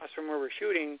houses across from where we're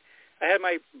shooting,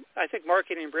 I think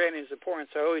marketing and branding is important,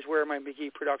 so I always wear my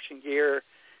McGee Production gear.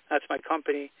 That's my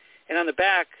company. And on the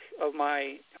back of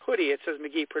my hoodie, it says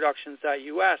McGee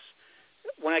Productions.US.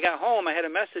 When I got home, I had a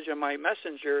message on my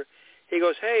messenger. He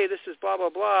goes, hey, this is blah, blah,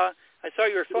 blah. I saw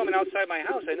you were filming outside my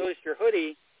house. I noticed your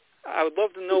hoodie. I would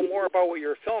love to know more about what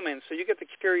you're filming. So you get the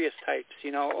curious types,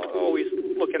 always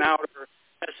looking out or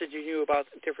messaging you about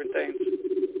different things.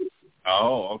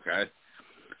 Oh, okay.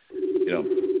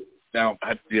 Now,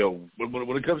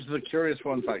 when it comes to the curious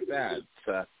ones like that,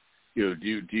 do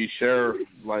you share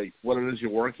like what it is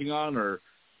you're working on, or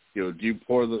do you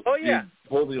pour the do you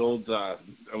pull the old or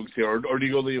do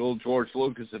you go the old George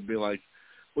Lucas and be like,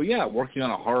 well, yeah, working on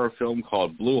a horror film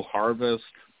called Blue Harvest,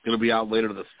 going to be out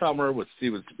later this summer with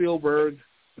Steven Spielberg.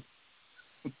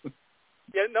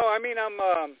 Yeah, no, I mean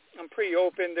I'm pretty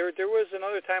open. There was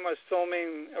another time I was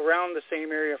filming around the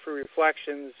same area for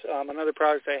Reflections, another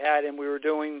project I had, and we were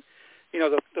doing,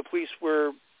 the police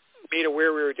were made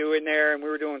aware we were doing there, and we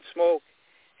were doing smoke,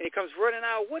 and he comes running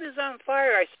out. What is on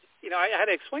fire? I had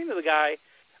to explain to the guy,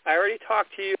 I already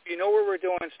talked to you. You know what we're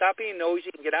doing. Stop being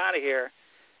nosy and get out of here.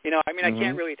 I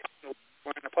can't really talk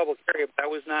in a public area, but I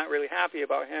was not really happy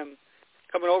about him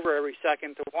coming over every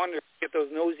second to wonder, get those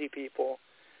nosy people.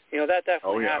 That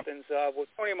definitely happens. With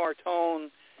Tony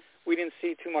Martone, we didn't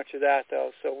see too much of that,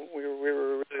 though, so we were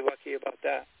really lucky about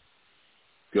that.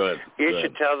 Good. You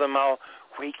should tell them all,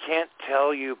 we can't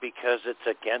tell you because it's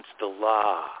against the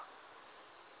law.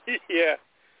 Yeah.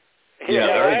 Yeah,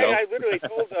 there you go. I literally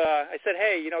told, I said,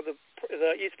 hey,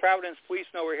 the East Providence police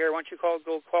know we're here. Why don't you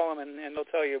go call them, and they'll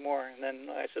tell you more. And then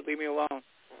I said, leave me alone.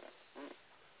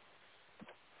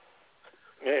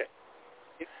 Yeah.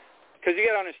 Because you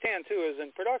got to understand, too, as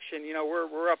in production,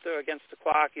 we're up there against the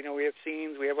clock. We have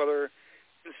scenes. We have other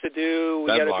things to do.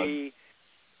 We got to be,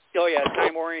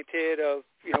 time-oriented of,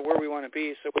 where we want to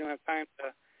be. So we don't have time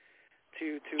to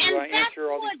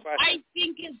answer all these questions. I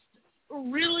think is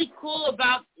really cool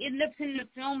about independent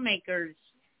filmmakers.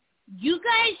 You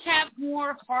guys have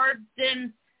more heart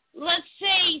than, let's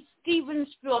say, Steven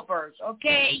Spielberg,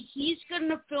 okay? He's going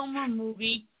to film a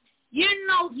movie.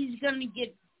 He's going to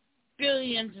get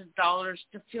billions of dollars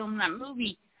to film that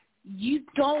movie. You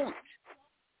don't.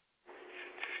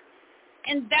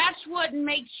 And that's what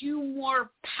makes you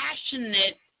more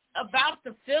passionate about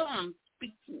the film.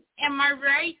 Am I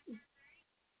right?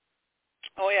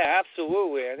 Oh, yeah,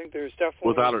 absolutely. I think there's definitely...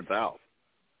 Without a doubt.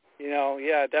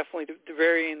 Definitely the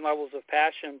varying levels of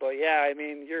passion. But, yeah, I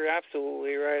mean, you're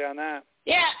absolutely right on that.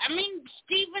 Yeah, I mean,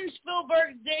 Steven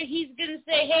Spielberg, he's going to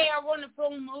say, hey, I want to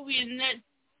film a movie, and then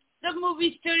the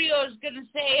movie studio is going to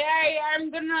say, hey, I'm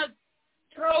going to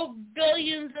throw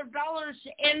billions of dollars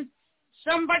in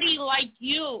somebody like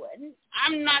you. And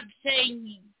I'm not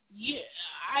saying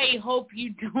I hope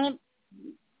you don't.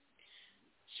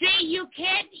 See, you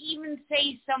can't even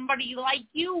say somebody like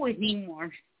you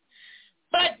anymore.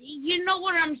 But you know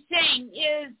what I'm saying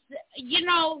is,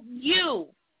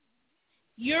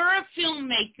 you're a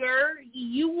filmmaker.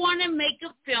 You want to make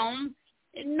a film.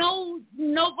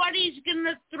 Nobody's going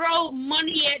to throw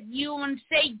money at you and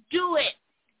say, do it.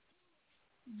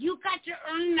 You got to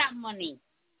earn that money.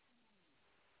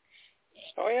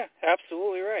 Oh, yeah,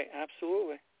 absolutely right.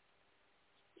 Absolutely.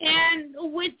 And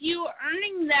with you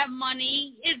earning that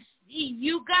money,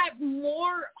 you got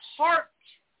more heart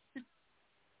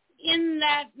in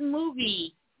that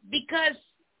movie because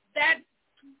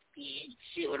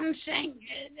see what I'm saying?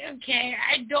 Okay,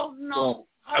 I don't know.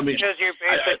 Well, because you're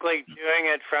basically doing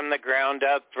it from the ground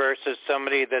up versus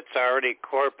somebody that's already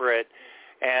corporate,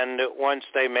 and once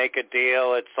they make a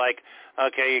deal, it's like,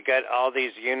 okay, you got all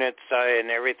these units and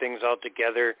everything's all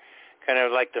together, kind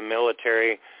of like the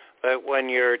military. But when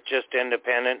you're just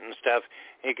independent and stuff,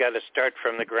 you got to start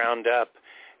from the ground up,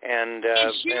 and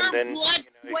then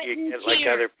you get like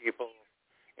other people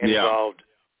involved.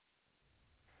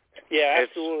 Yeah,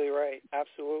 absolutely right.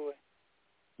 Absolutely.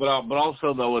 But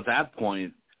also though, at that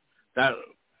point, that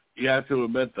you have to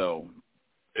admit though,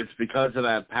 it's because of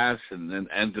that passion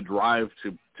and the drive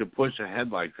to push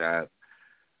ahead like that.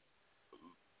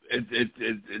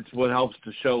 It's what helps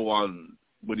to show on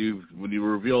when you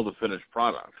reveal the finished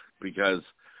product. Because,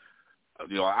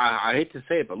 I hate to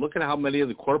say it, but look at how many of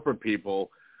the corporate people,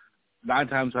 9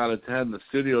 times out of 10, the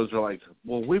studios are like,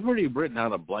 well, we've already written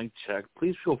out a blank check.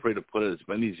 Please feel free to put as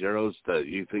many zeros that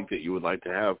you think that you would like to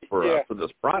have for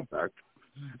this project.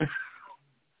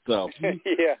 So,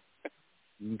 yeah.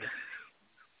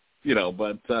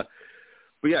 But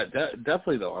yeah,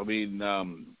 definitely though. I mean,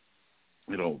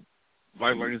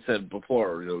 like I said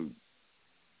before,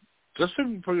 just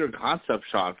from your concept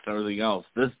shots and everything else,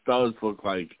 this does look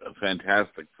like a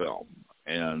fantastic film,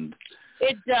 and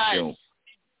it does.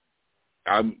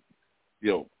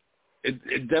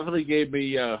 It definitely gave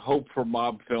me hope for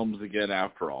mob films again.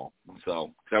 After all,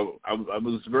 so I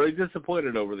was very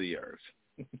disappointed over the years.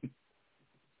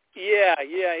 Yeah,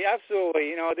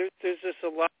 absolutely. There's just a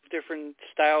lot of different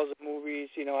styles of movies.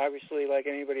 Obviously, like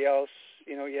anybody else,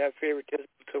 you have favoritism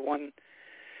to one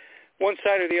one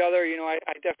side or the other. You know, I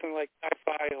definitely like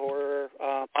sci-fi, horror,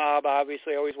 mob.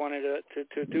 Obviously, I always wanted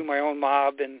to do my own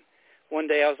mob, and one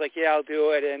day I was like, yeah, I'll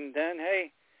do it. And then,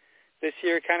 hey, this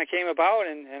year it kind of came about,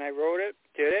 and I wrote it,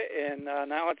 did it, and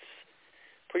now it's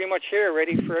pretty much here,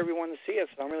 ready for everyone to see it.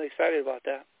 So I'm really excited about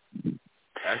that.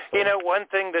 Excellent. You know, one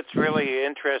thing that's really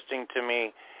interesting to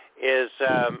me is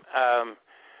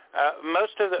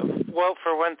most of the, well,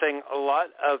 for one thing, a lot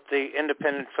of the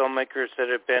independent filmmakers that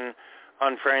have been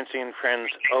on Francie and Friends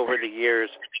over the years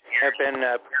have been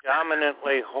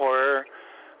predominantly horror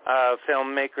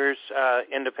filmmakers,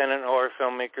 independent horror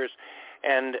filmmakers.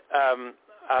 And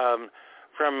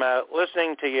from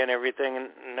listening to you and everything and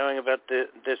knowing about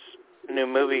this new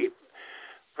movie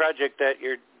project that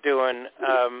you're doing,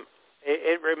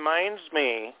 it reminds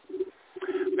me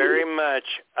very much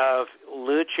of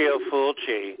Lucio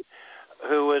Fulci,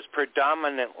 who was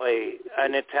predominantly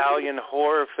an Italian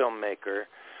horror filmmaker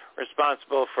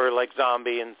responsible for like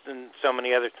Zombie and so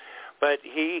many others. But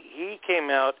he came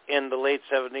out in the late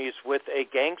 70s with a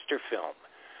gangster film,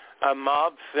 a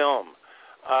mob film.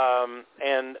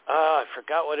 And I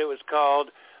forgot what it was called.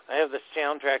 I have the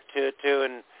soundtrack to it too,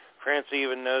 and Francie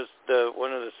even knows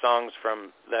one of the songs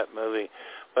from that movie.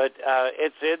 But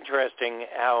it's interesting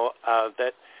how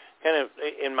that kind of,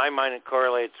 in my mind, it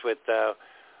correlates with how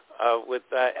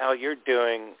you're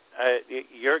doing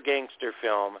your gangster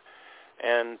film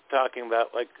and talking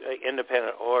about like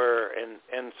independent horror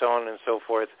and so on and so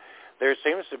forth. There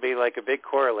seems to be like a big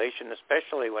correlation,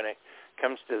 especially when it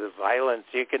comes to the violence.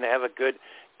 You can have a good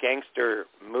gangster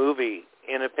movie,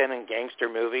 independent gangster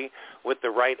movie with the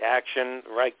right action,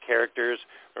 right characters,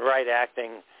 right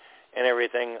acting, and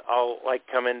everything all like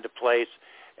come into place.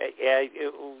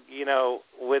 You know,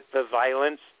 with the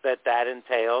violence that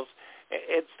entails,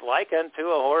 it's like unto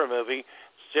a horror movie.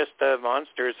 It's just the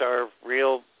monsters are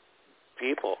real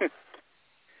people.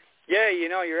 Yeah, you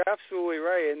know, you're absolutely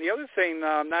right. And the other thing,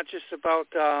 not just about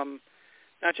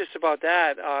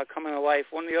that coming to life.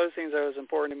 One of the other things that was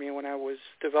important to me when I was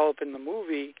developing the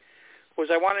movie was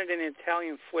I wanted an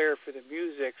Italian flair for the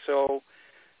music. So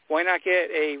why not get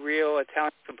a real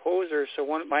Italian composer? So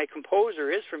my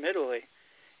composer is from Italy,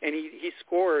 and he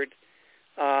scored.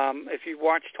 If you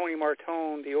watch Tony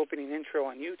Martone, the opening intro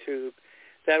on YouTube,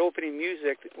 that opening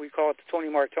music, we call it the Tony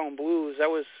Martone Blues, that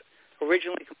was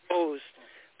originally composed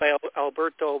by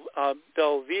Alberto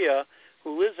Belvia,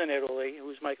 who lives in Italy,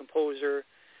 who's my composer.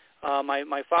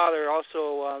 My father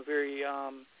also very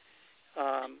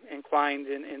inclined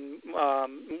in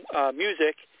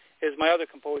music, is my other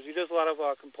composer. He does a lot of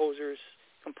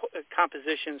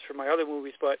compositions for my other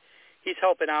movies, but he's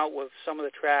helping out with some of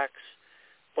the tracks.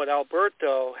 But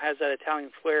Alberto has that Italian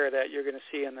flair that you're going to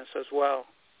see in this as well.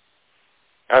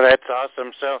 Oh, that's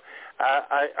awesome. So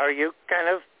are you kind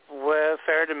of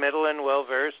fair to middle and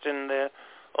well-versed in the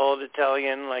old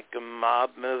Italian, like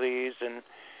mob movies and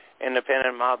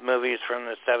independent mob movies from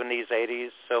the 70s,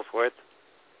 80s, so forth?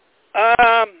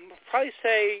 Probably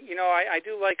say, you know, I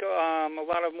do like a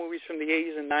lot of movies from the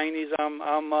 80s and 90s.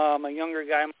 I'm a younger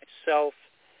guy myself.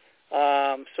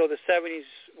 So the 70s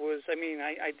was, I mean,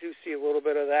 I do see a little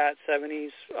bit of that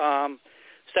 70s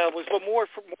style, but more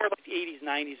like 80s,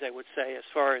 90s, I would say, as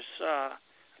far as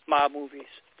mob movies.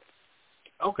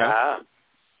 Okay.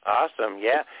 Awesome.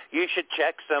 Yeah, you should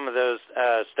check some of those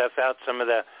stuff out. Some of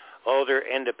the older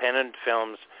independent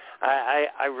films.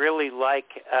 I really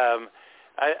like.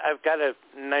 I've got a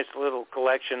nice little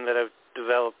collection that I've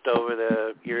developed over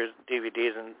the years,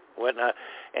 DVDs and whatnot,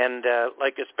 and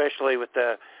like especially with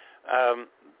the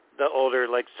older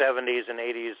like 70s and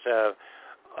 80s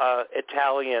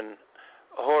Italian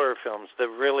horror films, the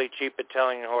really cheap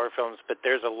Italian horror films. But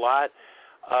there's a lot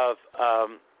of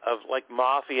like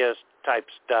mafia type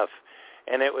stuff,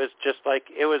 and it was just like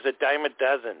it was a dime a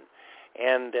dozen.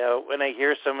 And when I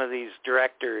hear some of these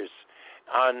directors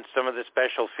on some of the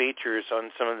special features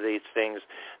on some of these things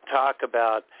talk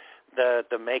about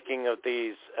the making of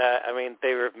these, I mean,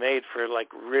 they were made for like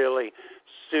really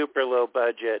super low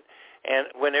budget. And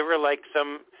whenever like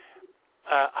some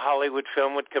Hollywood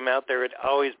film would come out, there would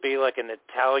always be like an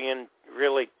Italian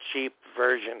really cheap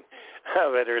version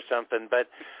of it or something. But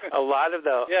a lot of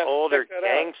the older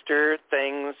gangster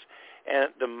things and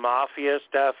the mafia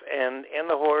stuff and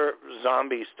the horror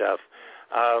zombie stuff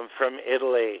from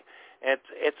Italy,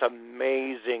 it's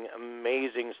amazing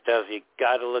stuff. You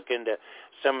got to look into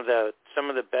some of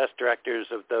the best directors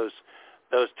of those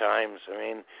times. I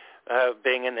mean,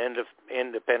 being an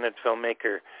independent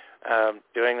filmmaker,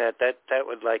 doing that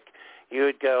would like, you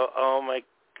would go, oh my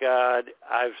God,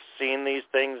 I've seen these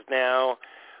things now.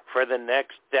 For the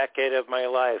next decade of my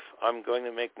life, I'm going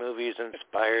to make movies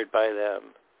inspired by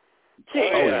them.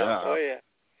 Oh yeah.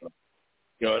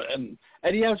 You know,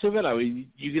 and you have to admit, I mean,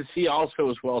 you can see also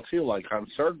as well too, like on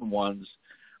certain ones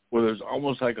where there's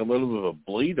almost like a little bit of a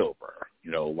bleed over.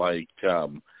 You know, like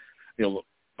you know,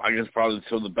 I guess probably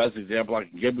so the best example I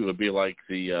can give you would be like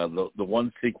the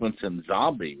one sequence in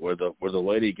Zombie where the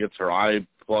lady gets her eye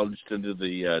plunged into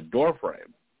the door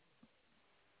frame.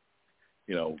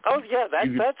 You know. Oh yeah,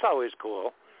 that's always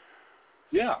cool.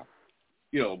 Yeah.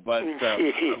 You know, but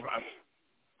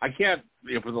I can't,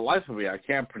 you know, for the life of me, I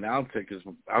can't pronounce it because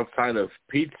outside of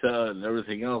pizza and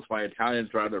everything else, my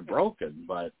Italian's rather broken.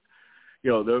 But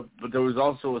you know, there was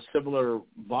also a similar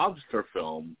mobster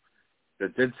film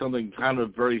that did something kind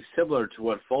of very similar to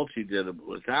what Fulci did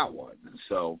with that one.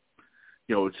 So,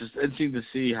 you know, it's just interesting to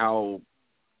see how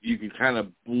you can kind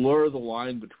of blur the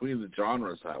line between the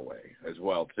genres that way as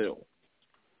well too.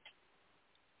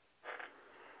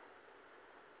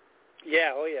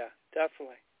 Yeah, oh yeah,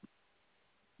 definitely.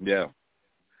 Yeah.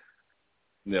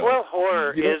 No. Well,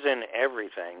 horror is in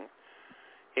everything,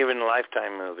 even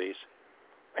Lifetime movies.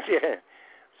 Yeah.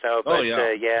 So, but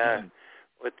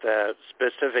with the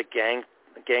specific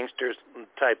gangsters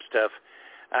type stuff,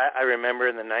 I remember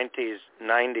in the '90s,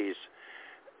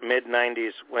 mid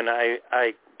 '90s, when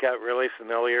I got really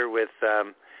familiar with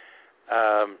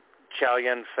Chow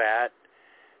Yun-fat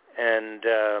and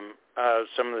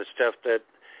some of the stuff that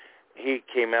he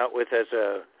came out with as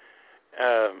a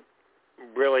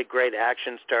really great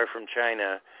action star from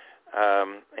China,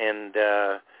 and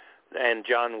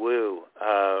John Woo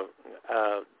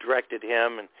directed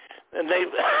him, and they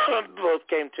both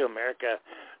came to America,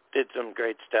 did some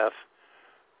great stuff.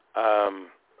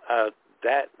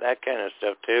 That kind of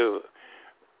stuff too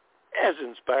has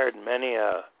inspired many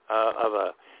of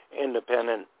a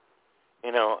independent,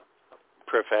 you know,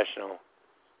 professional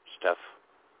stuff.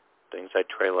 Things I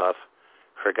trail off.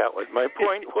 Forgot what my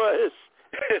point was.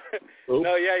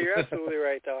 No, yeah, you're absolutely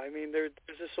right, though. I mean, there's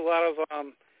just a lot of,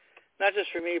 not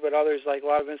just for me, but others, like a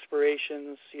lot of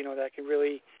inspirations, you know, that can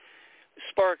really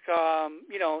spark,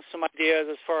 you know, some ideas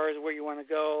as far as where you want to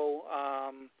go,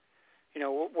 you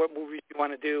know, what movies you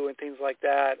want to do and things like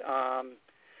that.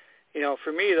 You know,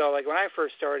 for me, though, like when I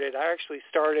first started, I actually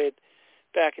started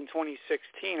back in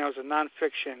 2016. I was a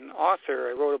nonfiction author.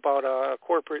 I wrote about a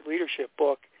corporate leadership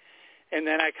book, and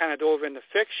then I kind of dove into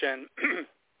fiction.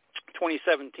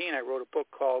 2017, I wrote a book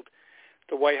called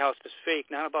The White House is Fake,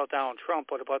 not about Donald Trump,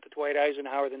 but about the Dwight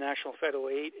Eisenhower, the National Federal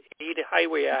Aid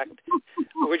Highway Act,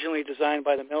 originally designed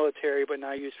by the military but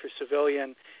now used for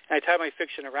civilian. And I tied my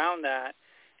fiction around that.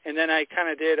 And then I kind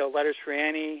of did a Letters for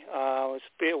Annie. It was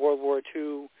World War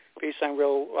II, based on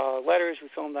real letters. We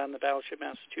filmed on the battleship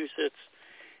Massachusetts.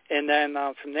 And then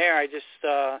from there, I just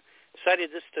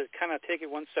decided just to kind of take it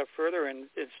one step further and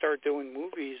start doing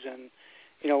movies and,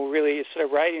 you know, really instead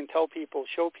of writing, tell people,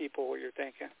 show people what you're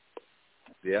thinking.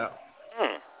 Yeah.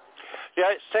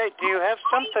 Yeah. Say, do you have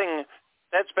something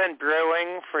that's been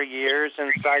brewing for years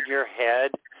inside your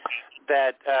head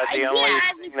that the only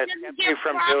thing that kept you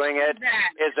from doing it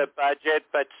is a budget,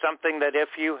 but something that if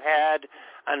you had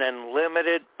an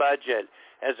unlimited budget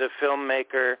as a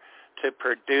filmmaker to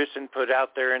produce and put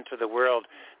out there into the world,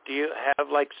 do you have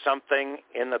like something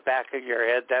in the back of your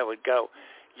head that would go,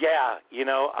 yeah, you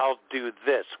know, I'll do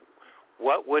this?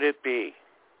 What would it be?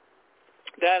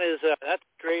 That's a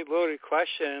great loaded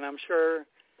question, and I'm sure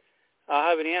I'll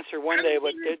have an answer one day.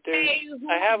 But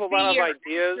I have a lot of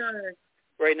ideas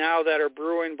right now that are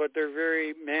brewing, but they're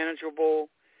very manageable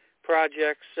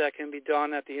projects that can be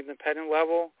done at the independent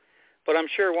level. But I'm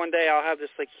sure one day I'll have this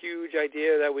like huge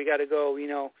idea that we got to go, you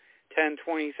know, 10,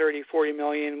 20, 30, 40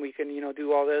 million. We can, you know,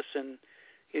 do all this and,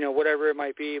 you know, whatever it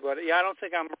might be. But yeah, I don't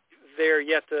think I'm there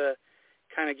yet to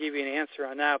kind of give you an answer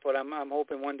on that. But I'm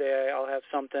hoping one day I'll have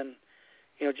something,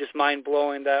 you know, just mind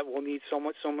blowing that will need so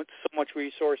much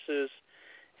resources,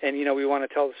 and you know, we want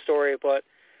to tell the story. But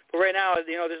right now,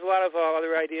 you know, there's a lot of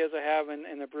other ideas I have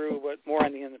in the brew, but more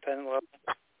on the independent level.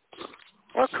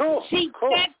 Well, cool. See,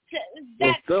 cool.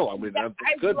 That's still, I mean, that's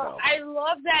good. I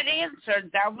love that answer.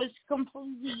 That was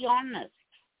completely honest.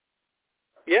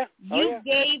 Yeah. You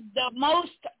gave the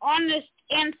most honest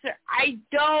answer. I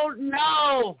don't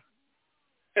know.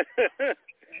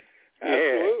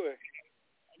 Absolutely.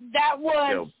 That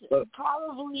was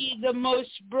probably the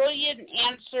most brilliant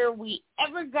answer we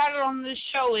ever got on the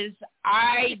show is,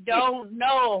 I don't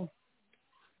know.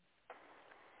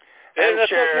 I'm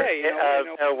sure okay.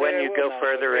 You know, when you go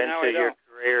further into your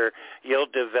career, you'll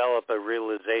develop a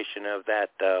realization of that,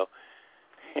 though.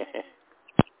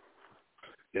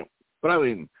 Yeah, but I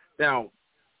mean, now,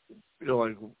 you know,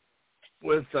 like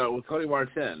with Tony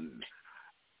Martin,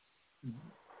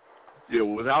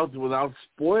 without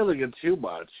spoiling it too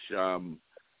much,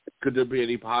 could there be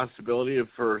any possibility of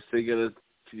her seeing it as,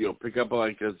 pick up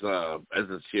like as a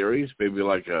series, maybe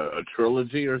like a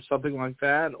trilogy or something like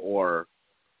that, or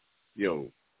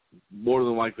more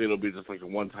than likely it'll be just like a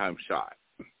one-time shot?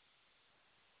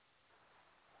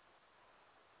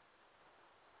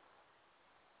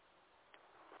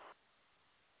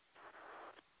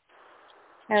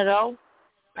 Hello?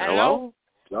 Hello?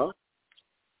 Joe?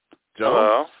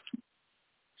 Hello?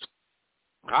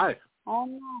 Hi. Oh,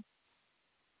 no.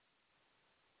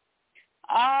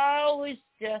 Oh, it's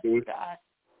just us.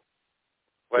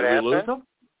 What Did happened? we lose him?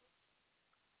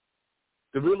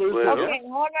 Did we lose him? Okay,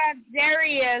 hold on. There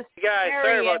he is. Guys,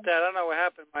 sorry about that. I don't know what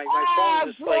happened. My phone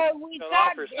just fell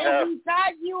off or something. We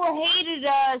thought you hated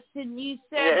us, and you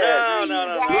said,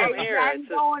 No. I'm here. I'm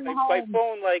going home. My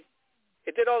phone,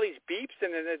 it did all these beeps,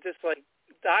 and then it just,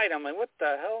 died. I'm like, what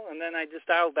the hell? And then I just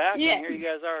dialed back, and here you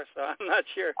guys are, so I'm not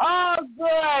sure. Oh,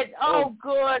 good. Oh,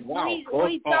 good. Wow.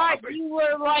 We thought you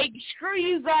were like, screw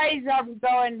you guys, I'm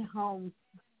going home.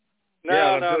 No.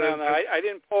 I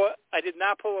didn't pull. I did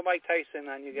not pull a Mike Tyson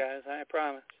on you guys. I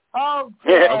promise. Oh,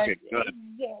 good. Okay, good.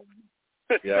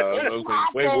 Yeah, I was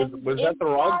like, wait, was that the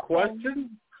wrong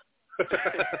question?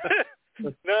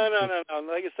 No.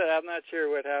 Like I said, I'm not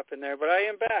sure what happened there, but I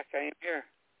am back. I am here.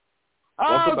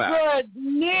 Oh, good.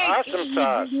 Nick, awesome you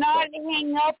sauce. did not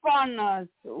hang up on us.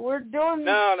 We're doing...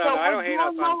 No, I don't hang up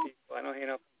on people. I don't hang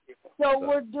up on people. So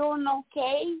we're doing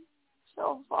okay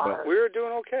so far? We're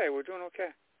doing okay.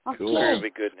 Okay. Cool.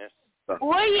 Very goodness.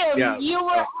 William, you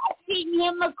were asking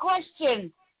him a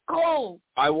question. Go.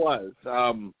 I was.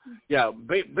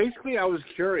 Basically, I was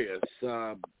curious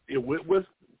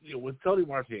with Tony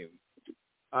Martin,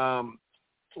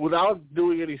 without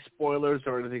doing any spoilers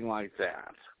or anything like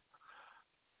that.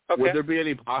 Okay. Would there be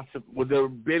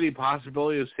any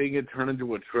possibility of seeing it turn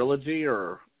into a trilogy,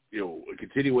 or a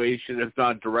continuation, if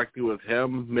not directly with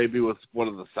him, maybe with one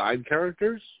of the side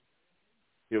characters?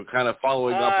 Kind of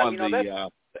following up on following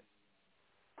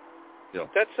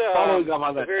up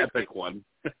on that epic one.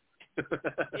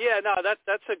 Yeah, no,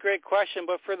 that's a great question.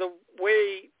 But for the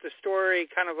way the story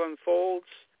kind of unfolds,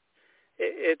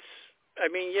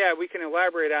 we can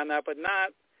elaborate on that, but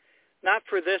not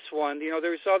for this one.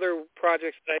 There's other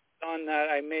projects that I've done that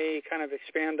I may kind of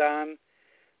expand on,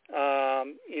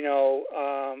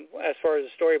 as far as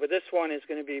the story. But this one is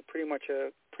going to be pretty much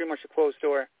a closed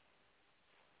door.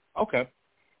 Okay.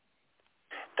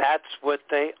 That's what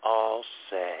they all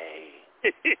say.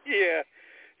 Yeah.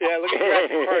 Look at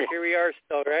Jurassic Park. Here we are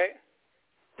still, right?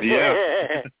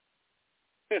 Yeah.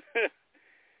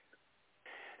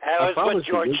 That was what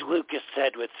George Lucas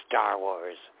said with Star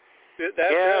Wars.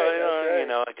 That's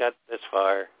right. I got this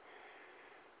far.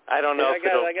 I don't know. I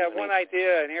got one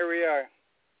idea, and here we are.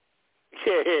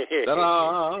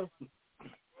 Ta-da!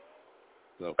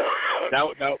 So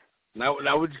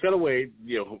now we just gotta wait.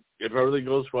 If everything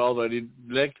goes well, then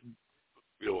Nick,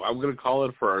 I'm gonna call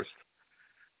it first.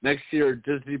 Next year,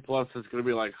 Disney Plus is gonna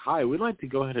be like, "Hi, we'd like to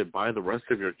go ahead and buy the rest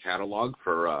of your catalog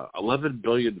for $11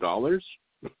 billion."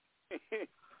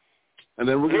 And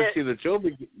then we're going to see the Joe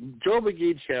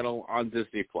McGee channel on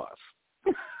Disney Plus.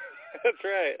 That's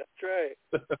right.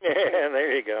 Yeah,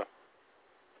 there you go.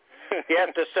 You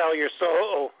have to sell your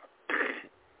soul.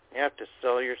 And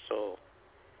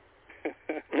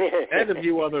a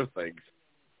few other things.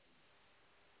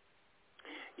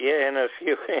 Yeah, and a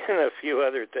few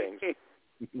other things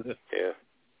too.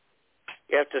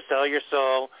 You have to sell your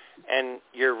soul and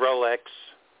your Rolex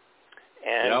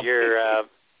and your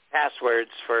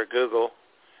passwords for Google.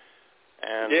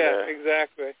 And,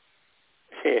 exactly.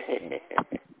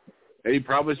 And you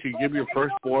promise you give your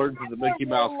firstborn to the Mickey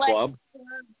Mouse Club.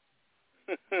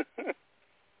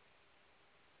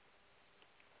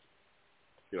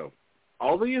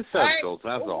 All the essentials,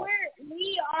 that's all.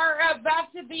 We are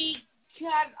about to be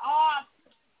cut off.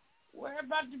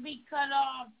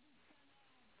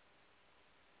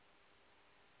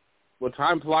 Well,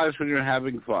 time flies when you're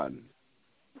having fun.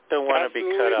 Don't want to be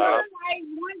cut off. I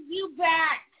want you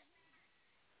back.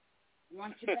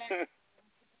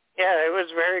 Yeah, it was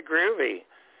very groovy.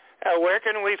 Where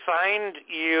can we find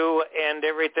you and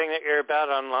everything that you're about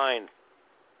online?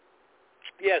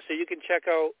 Yeah, so you can check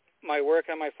out my work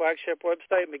on my flagship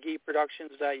website,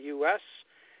 McGeeProductions.us.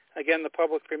 Again, the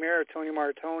public premiere of Tony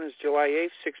Martone is July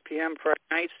 8th, 6 p.m. Friday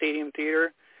night, Stadium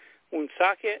Theater,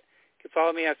 Woonsocket. You can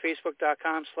follow me at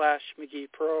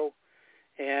Facebook.com/McGeePro.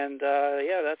 And,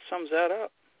 that sums that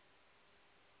up.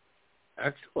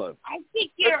 Excellent. I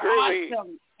think you're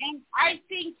awesome. And I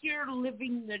think you're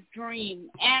living the dream.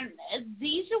 And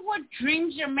these are what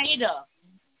dreams are made of.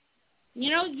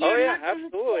 You're not gonna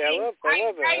absolutely. say, I love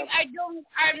it.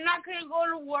 I'm not going to go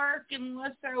to work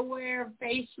unless I wear a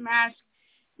face mask.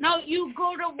 No, you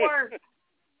go to work.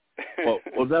 well,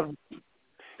 definitely.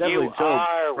 You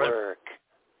are work.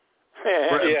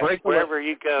 Wherever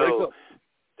you go,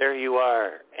 there you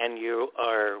are, and you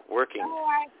are working. No,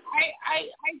 I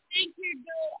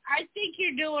think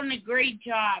you're doing a great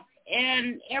job,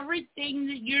 and everything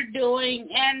that you're doing,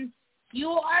 and you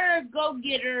are a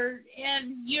go-getter,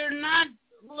 and you're not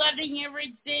letting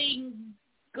everything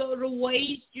go to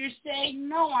waste. You're saying,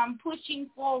 no, I'm pushing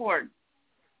forward.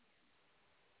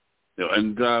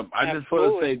 And I just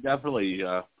want to say definitely,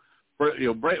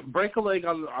 break a leg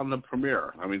on the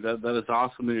premiere. I mean, that is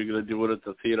awesome that you're going to do it at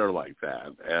the theater like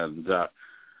that. And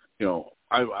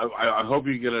I hope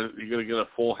you're going to get a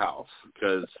full house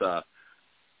because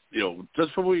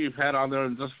just from what you've had on there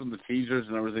and just from the teasers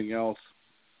and everything else,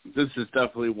 this is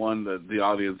definitely one that the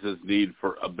audiences need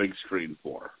for a big screen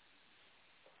for.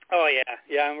 Oh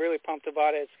yeah, I'm really pumped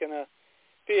about it. It's gonna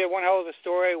be one hell of a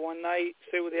story. One night,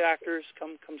 sit with the actors,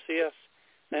 come see us.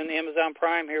 And Amazon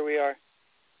Prime, here we are.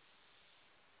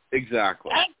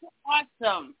 Exactly. That's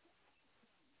awesome.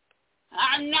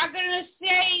 I'm not gonna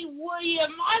say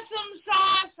William Awesome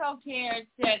Sauce. Okay, I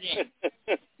said it.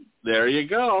 There you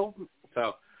go.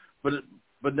 So, but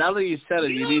now that you said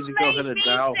it, you need to go ahead and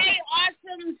dial. Say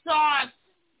Awesome Sauce.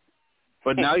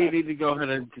 But now you need to go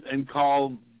ahead and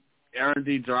call Aaron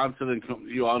D. Johnson and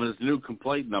on his new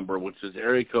complaint number, which is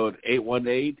area code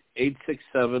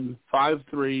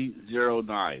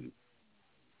 818-867-5309.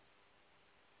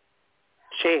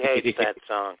 She hates that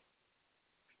song.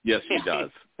 Yes, she does.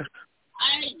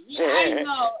 I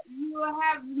know. You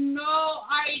have no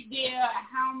idea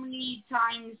how many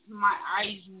times my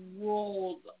eyes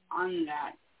rolled on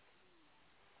that.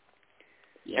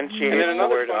 And she hates the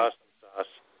word awesome sauce.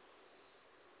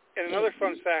 And another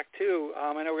fun fact, too,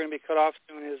 I know we're going to be cut off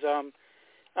soon, is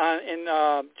in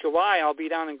July I'll be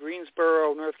down in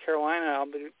Greensboro, North Carolina.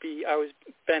 I was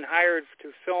been hired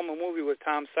to film a movie with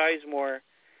Tom Sizemore.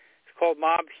 It's called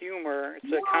Mob Humor.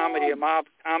 It's a mob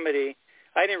comedy.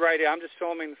 I didn't write it. I'm just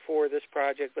filming for this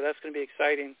project, but that's going to be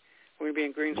exciting. We're going to be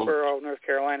in Greensboro, North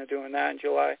Carolina, doing that in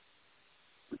July.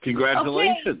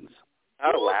 Congratulations. Okay.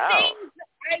 Oh, wow.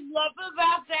 I love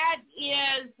about that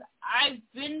is I've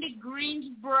been to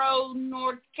Greensboro,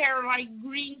 North Carolina.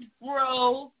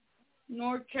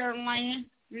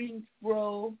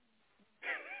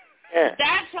 Yeah.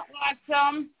 That's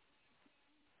awesome.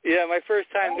 Yeah, my first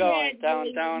time going down.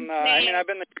 I've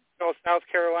been to South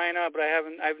Carolina, but I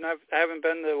haven't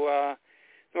been to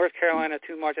North Carolina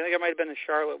too much. I think I might have been to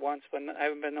Charlotte once, but I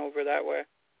haven't been over that way.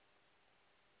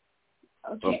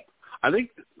 Okay. I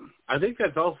think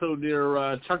that's also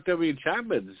near Chuck W.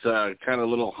 Chapman's kind of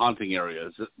little haunting area.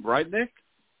 Is it right, Nick?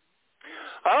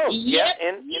 Oh, yep, yeah,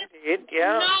 indeed.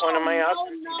 Yeah, one of my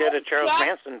authors did a Charles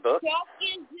Manson book. Chuck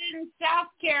is in South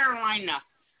Carolina.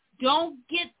 Don't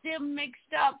get them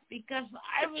mixed up because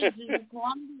I was in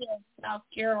Columbia, South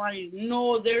Carolina.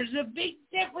 No, there's a big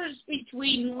difference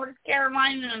between North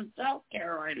Carolina and South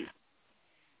Carolina.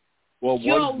 Well,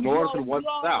 one's north and one's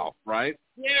south, right?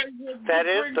 That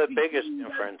is the biggest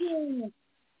difference.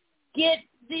 Get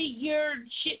your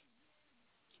shit.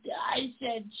 I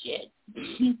said shit.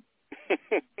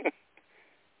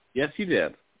 Yes, you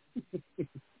did.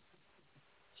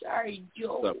 Sorry,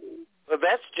 Joe. Well,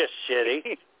 that's just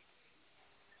shitty.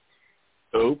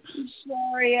 Oops.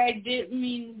 Sorry, I didn't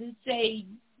mean to say,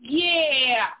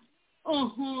 yeah.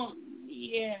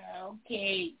 Yeah,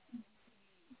 okay.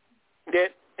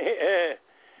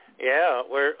 Yeah,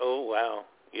 wow.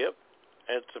 Yep.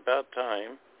 It's about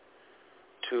time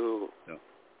to,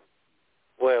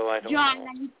 well, I don't know. John,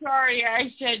 I'm sorry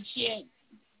I said shit.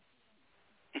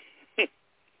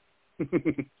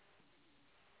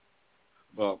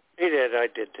 Well, he did. I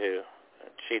did too.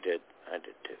 She did. I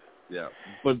did too. Yeah,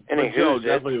 but Joe,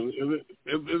 definitely,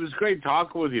 it was great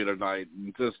talking with you tonight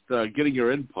and just getting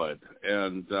your input.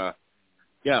 And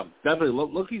yeah, definitely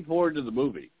looking forward to the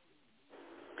movie.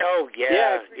 Oh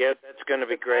yeah, that's going to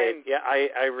be great. Yeah,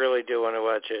 I really do want to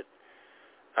watch it.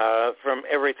 From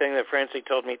everything that Francie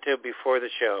told me too before the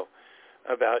show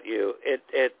about you,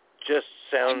 it just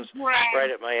sounds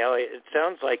right at my alley. It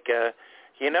sounds like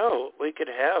we could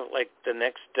have like the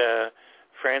next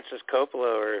Francis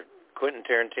Coppola or Quentin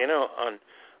Tarantino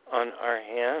on our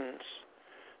hands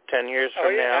 10 years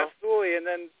from now. Absolutely. And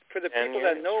then for the people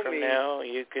that know me, now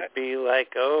you could be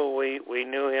like, oh, we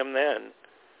knew him then.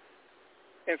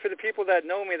 And for the people that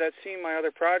know me, that's seen my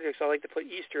other projects, I like to put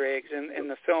Easter eggs in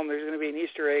the film. There's going to be an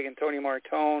Easter egg in Tony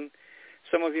Martone.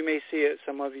 Some of you may see it,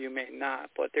 some of you may not.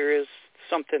 But there is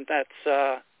something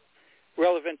that's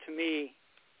relevant to me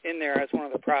in there as one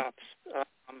of the props.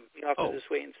 You'll have to just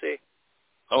wait and see.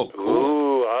 Oh, cool.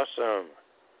 Ooh, awesome.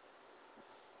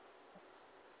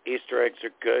 Easter eggs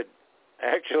are good.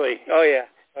 Actually. Oh, yeah.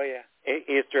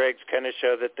 Easter eggs kind of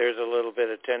show that there's a little bit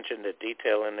of attention to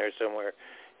detail in there somewhere.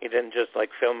 He didn't just like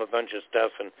film a bunch of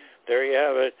stuff and there you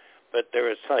have it, but there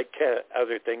was like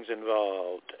other things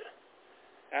involved.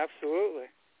 Absolutely.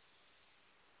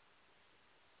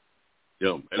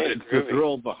 Yeah, and it's the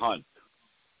thrill of the hunt.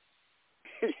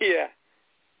 Yeah.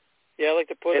 Yeah, I like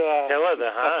to put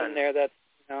stuff in there that's,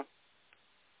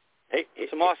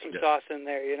 some awesome sauce in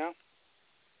there,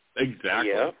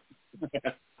 Exactly. Yeah.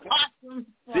 Awesome.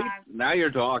 See, now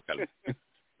you're talking.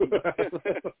 See,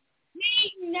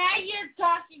 now you're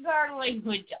talking our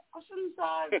language. Awesome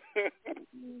sauce.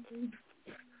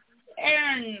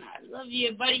 Aaron, I love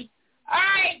you, buddy. All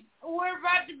right, we're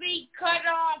about to be cut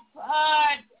off.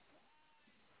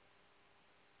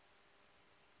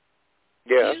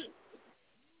 Yes.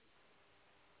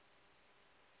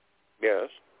 Yes.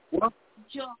 Well,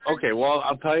 okay, well,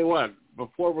 I'll tell you what.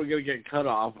 Before we're going to get cut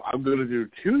off, I'm going to do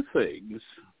two things.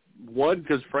 One,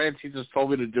 because Francie just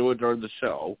told me to do it during the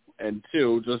show. And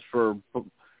two, just for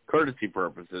courtesy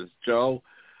purposes. Joe,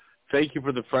 thank you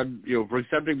for for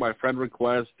accepting my friend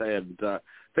request. And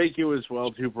thank you as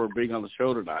well, too, for being on the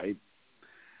show tonight.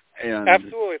 And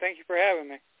absolutely. Thank you for having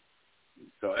me.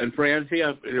 So, and Francie,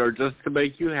 just to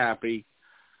make you happy,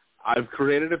 I've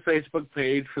created a Facebook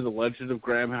page for the Legend of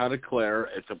Graham How to Claire.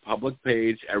 It's a public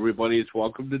page. Everybody is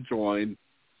welcome to join.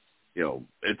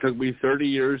 It took me 30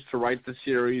 years to write the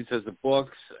series as a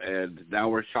books, and now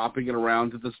we're shopping it around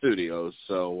to the studios.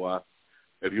 So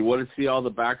if you want to see all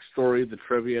the backstory, the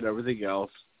trivia, and everything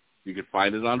else, you can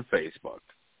find it on Facebook.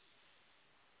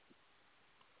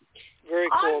 Very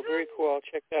cool, very cool. I'll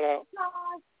check that out.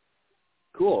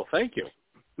 Cool, thank you.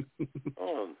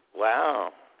 Oh,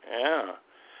 wow. Yeah.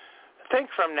 I think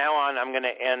from now on I'm going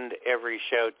to end every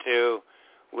show too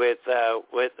with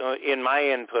in my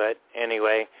input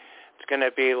anyway. It's going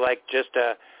to be like just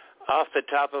a off the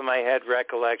top of my head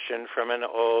recollection from an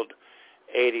old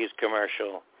 80s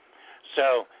commercial.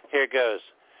 So here goes.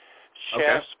 Okay.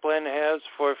 Chef Splin has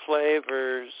 4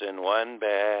 flavors in one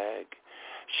bag.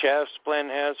 Chef Splin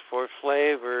has 4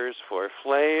 flavors, 4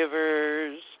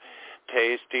 flavors.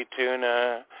 Tasty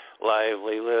tuna,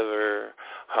 lively liver,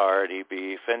 hearty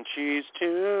beef and cheese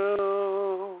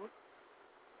too.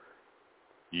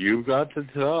 You've got the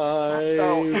time.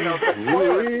 So,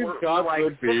 we've got like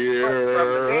the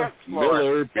beer.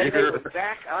 Miller beer. And they would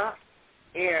back up,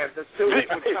 and the sewage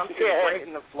would come to right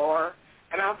in the floor.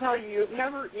 And I'll tell you, you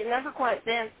never quite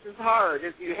danced as hard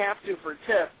as you have to for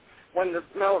tips when the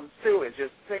smell of sewage is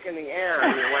thick in the air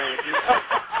and you're wearing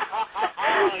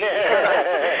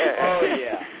Oh,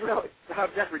 yeah. Really, how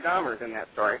Jeffrey Dahmer's in that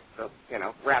story, so,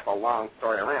 wrap a long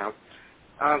story around.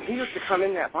 He used to come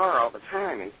in that bar all the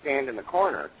time and stand in the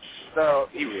corner. So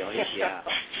He really? Yeah.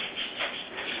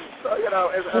 So,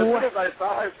 as soon as I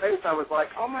saw his face, I was like,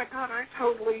 oh, my God, I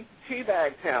totally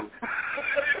teabagged him.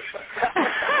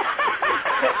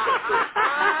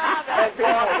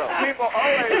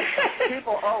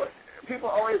 People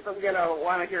always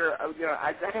want to hear,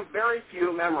 I have very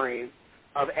few memories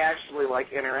of actually,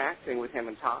 interacting with him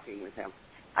and talking with him.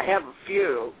 I have a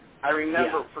few. I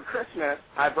remember for Christmas,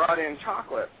 I brought in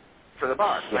chocolates for the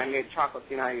bar. So I made chocolates,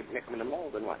 you make them in a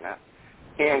mold and whatnot.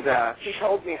 And he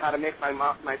told me how to make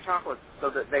my chocolates so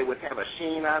that they would have a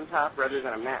sheen on top rather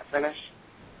than a matte finish.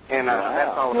 And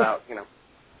that's all about,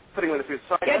 putting them through.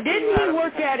 So didn't he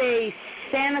work at a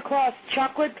Santa Claus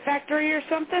chocolate factory or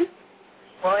something?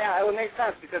 Well, yeah, it would make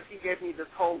sense because he gave me this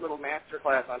whole little master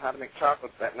class on how to make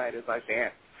chocolates that night as I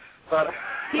danced. But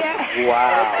yeah.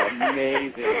 Wow,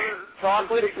 amazing.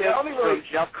 Chocolate tips from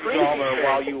Jeffrey Dahmer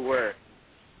while you work.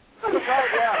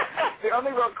 Yeah. The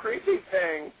only real creepy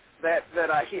thing that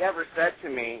he ever said to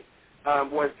me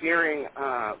was during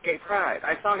Gay Pride.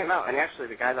 I saw him out, and actually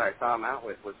the guy that I saw him out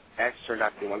with was actually turned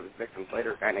out to be one of his victims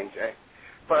later, a guy named Jay.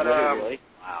 But really?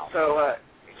 Wow. So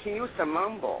he used to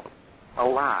mumble a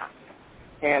lot.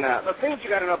 And the thing that you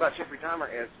got to know about Jeffrey Dahmer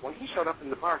is when he showed up in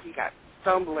the bar, he got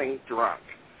stumbling drunk.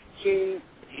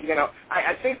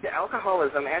 I think the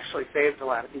alcoholism actually saved a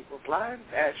lot of people's lives,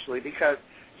 actually, because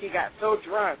he got so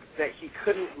drunk that he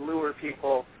couldn't lure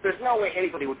people. There's no way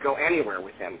anybody would go anywhere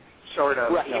with him short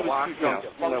of right. He was too drunk to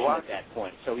function at that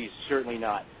point, so he's certainly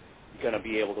not going to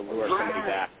be able to lure somebody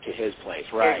back to his place.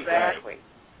 Right. Exactly. Right.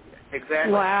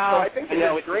 Exactly. Wow. So I think it's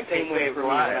the drinking same way saves for a me.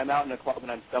 lot. When I'm out in a club and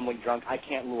I'm stumbling drunk, I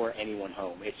can't lure anyone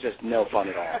home. It's just no fun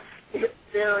at all. It's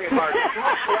very hard. It's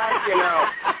much like,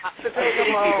 to take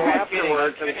them home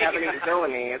afterwards and having a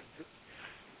villainy.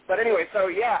 But anyway, so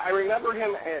yeah, I remember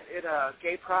him at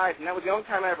Gay Pride, and that was the only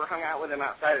time I ever hung out with him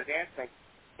outside of dancing.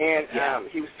 And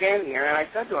he was standing there, and I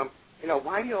said to him,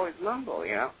 why do you always mumble,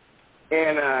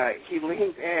 And he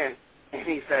leans in, and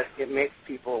he says, it makes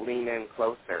people lean in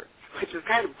closer, which is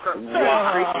kind of creepy in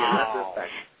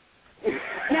retrospect.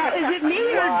 Now, is it me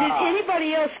or did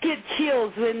anybody else get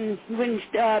chills when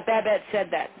Babette said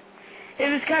that? It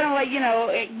was kind of like,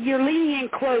 you're leaning in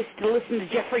close to listen to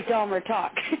Jeffrey Dahmer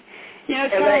talk.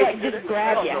 It's kind of like just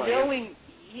grab you.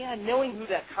 Knowing who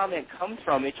that comment comes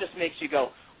from, it just makes you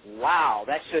go, wow,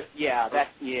 that's just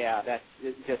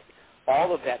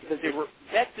all of that. Because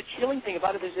that's the chilling thing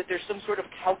about it is that there's some sort of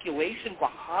calculation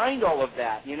behind all of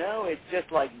that, It's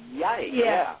just like, yikes.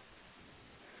 Yeah.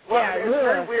 Well, it's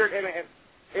very weird, and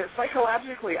it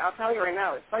psychologically, I'll tell you right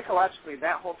now, psychologically,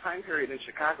 that whole time period in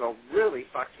Chicago really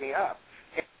fucked me up.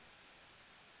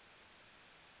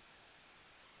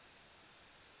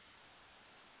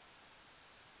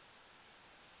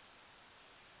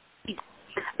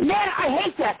 Man, I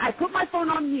hate that. I put my phone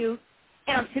on mute,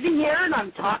 and I'm sitting here, and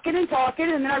I'm talking, and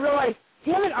then I realize,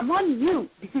 damn it, I'm on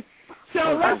mute.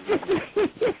 So let's just...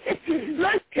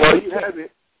 Well,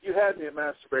 you had me at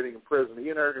masturbating in prison.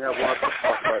 You and I are going to have lots of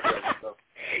talk about that stuff.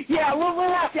 Yeah, well,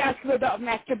 we'll have to ask him about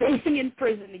masturbating in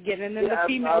prison again, and then the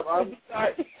females will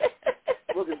start.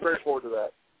 Looking very forward to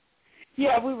that.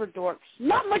 Yeah, we were dorks.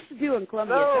 Not much to do in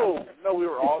Columbia. No, we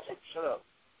were awesome. Shut up.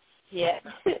 Yeah.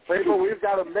 People, we've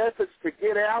got a message to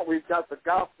get out. We've got the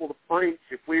gospel to preach.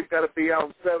 If we've got to be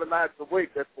on 7 nights a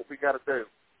week, that's what we got to do.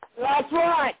 That's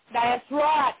right.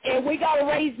 And we got to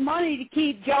raise money to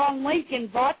keep John Lincoln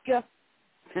vodka.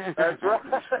 That's right.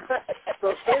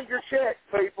 So send your checks,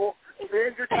 people.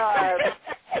 Send your time.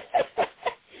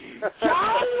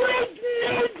 John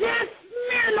Lincoln to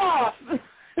Smirnoff.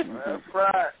 That's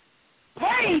right.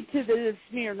 Pay to the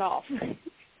Smirnoff.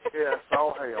 Yes,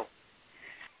 all hail.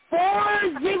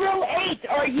 408,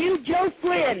 are you Joe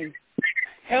Flynn?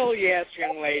 Hell yes,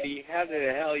 young lady. How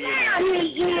the hell you know? Yeah,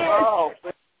 he is. Oh,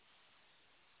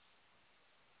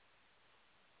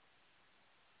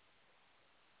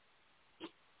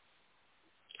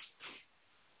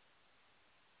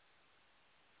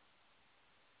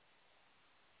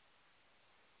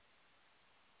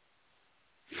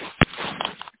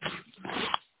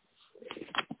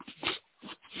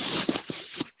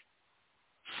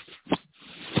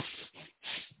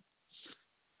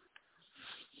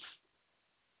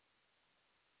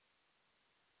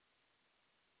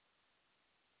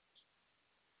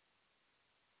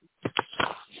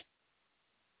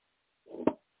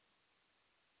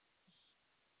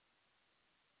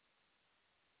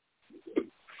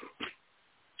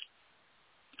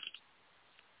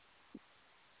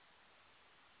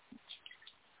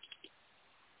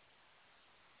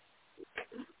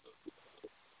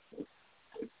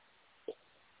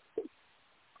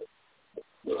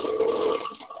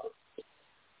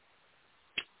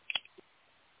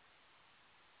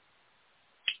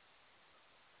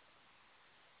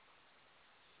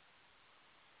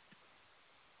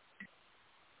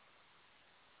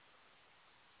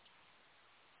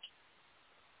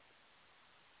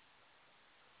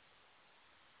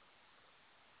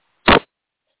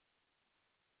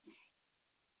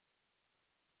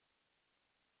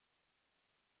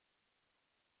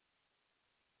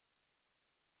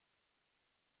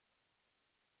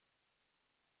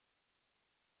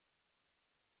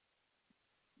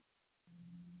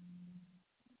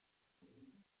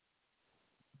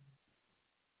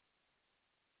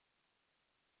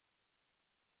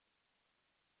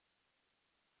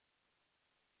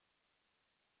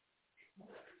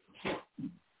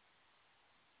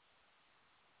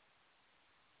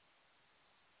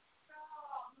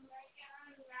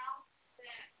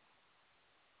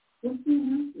 What's the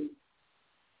answer?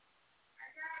 I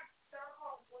got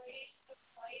several ways to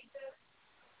play this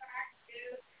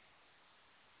practice.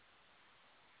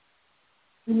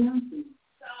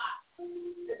 Stop.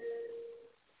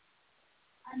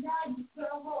 I got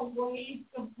several ways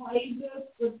to play this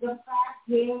with the fact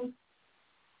is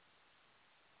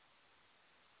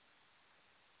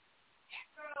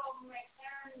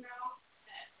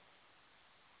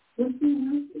what's the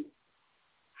answer?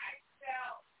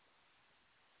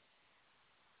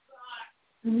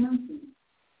 Announcing.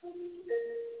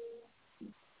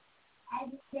 I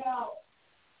felt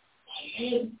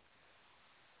like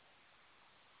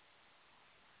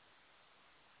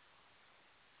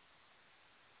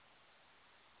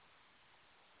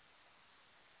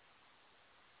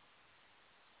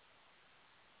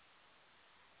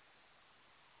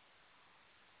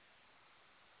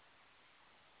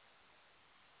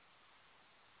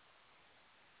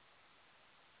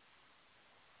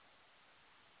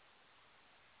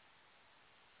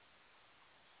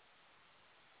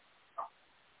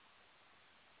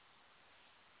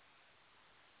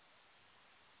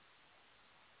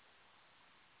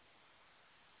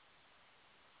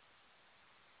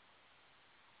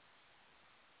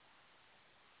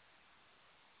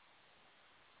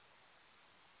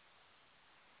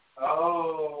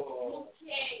Oh.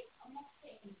 Okay.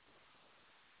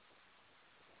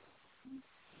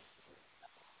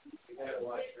 You gotta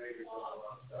watch Raiders for a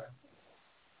long time.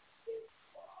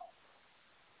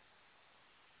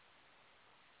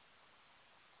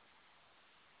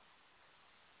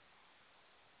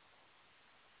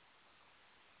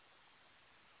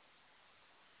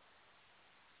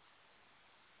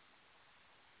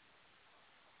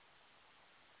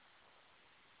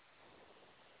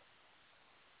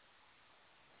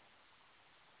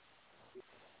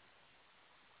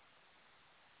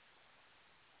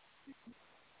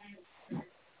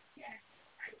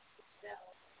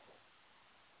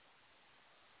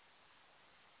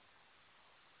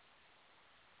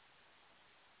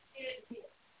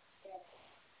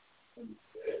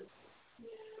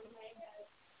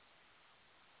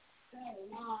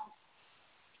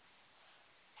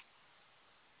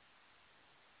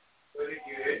 What did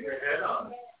you hit your head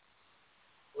on?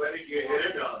 What did you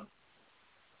hit it on?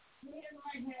 I hit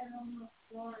my head on the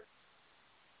floor.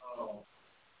 Oh.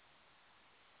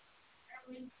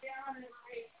 I went down and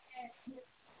my head hit.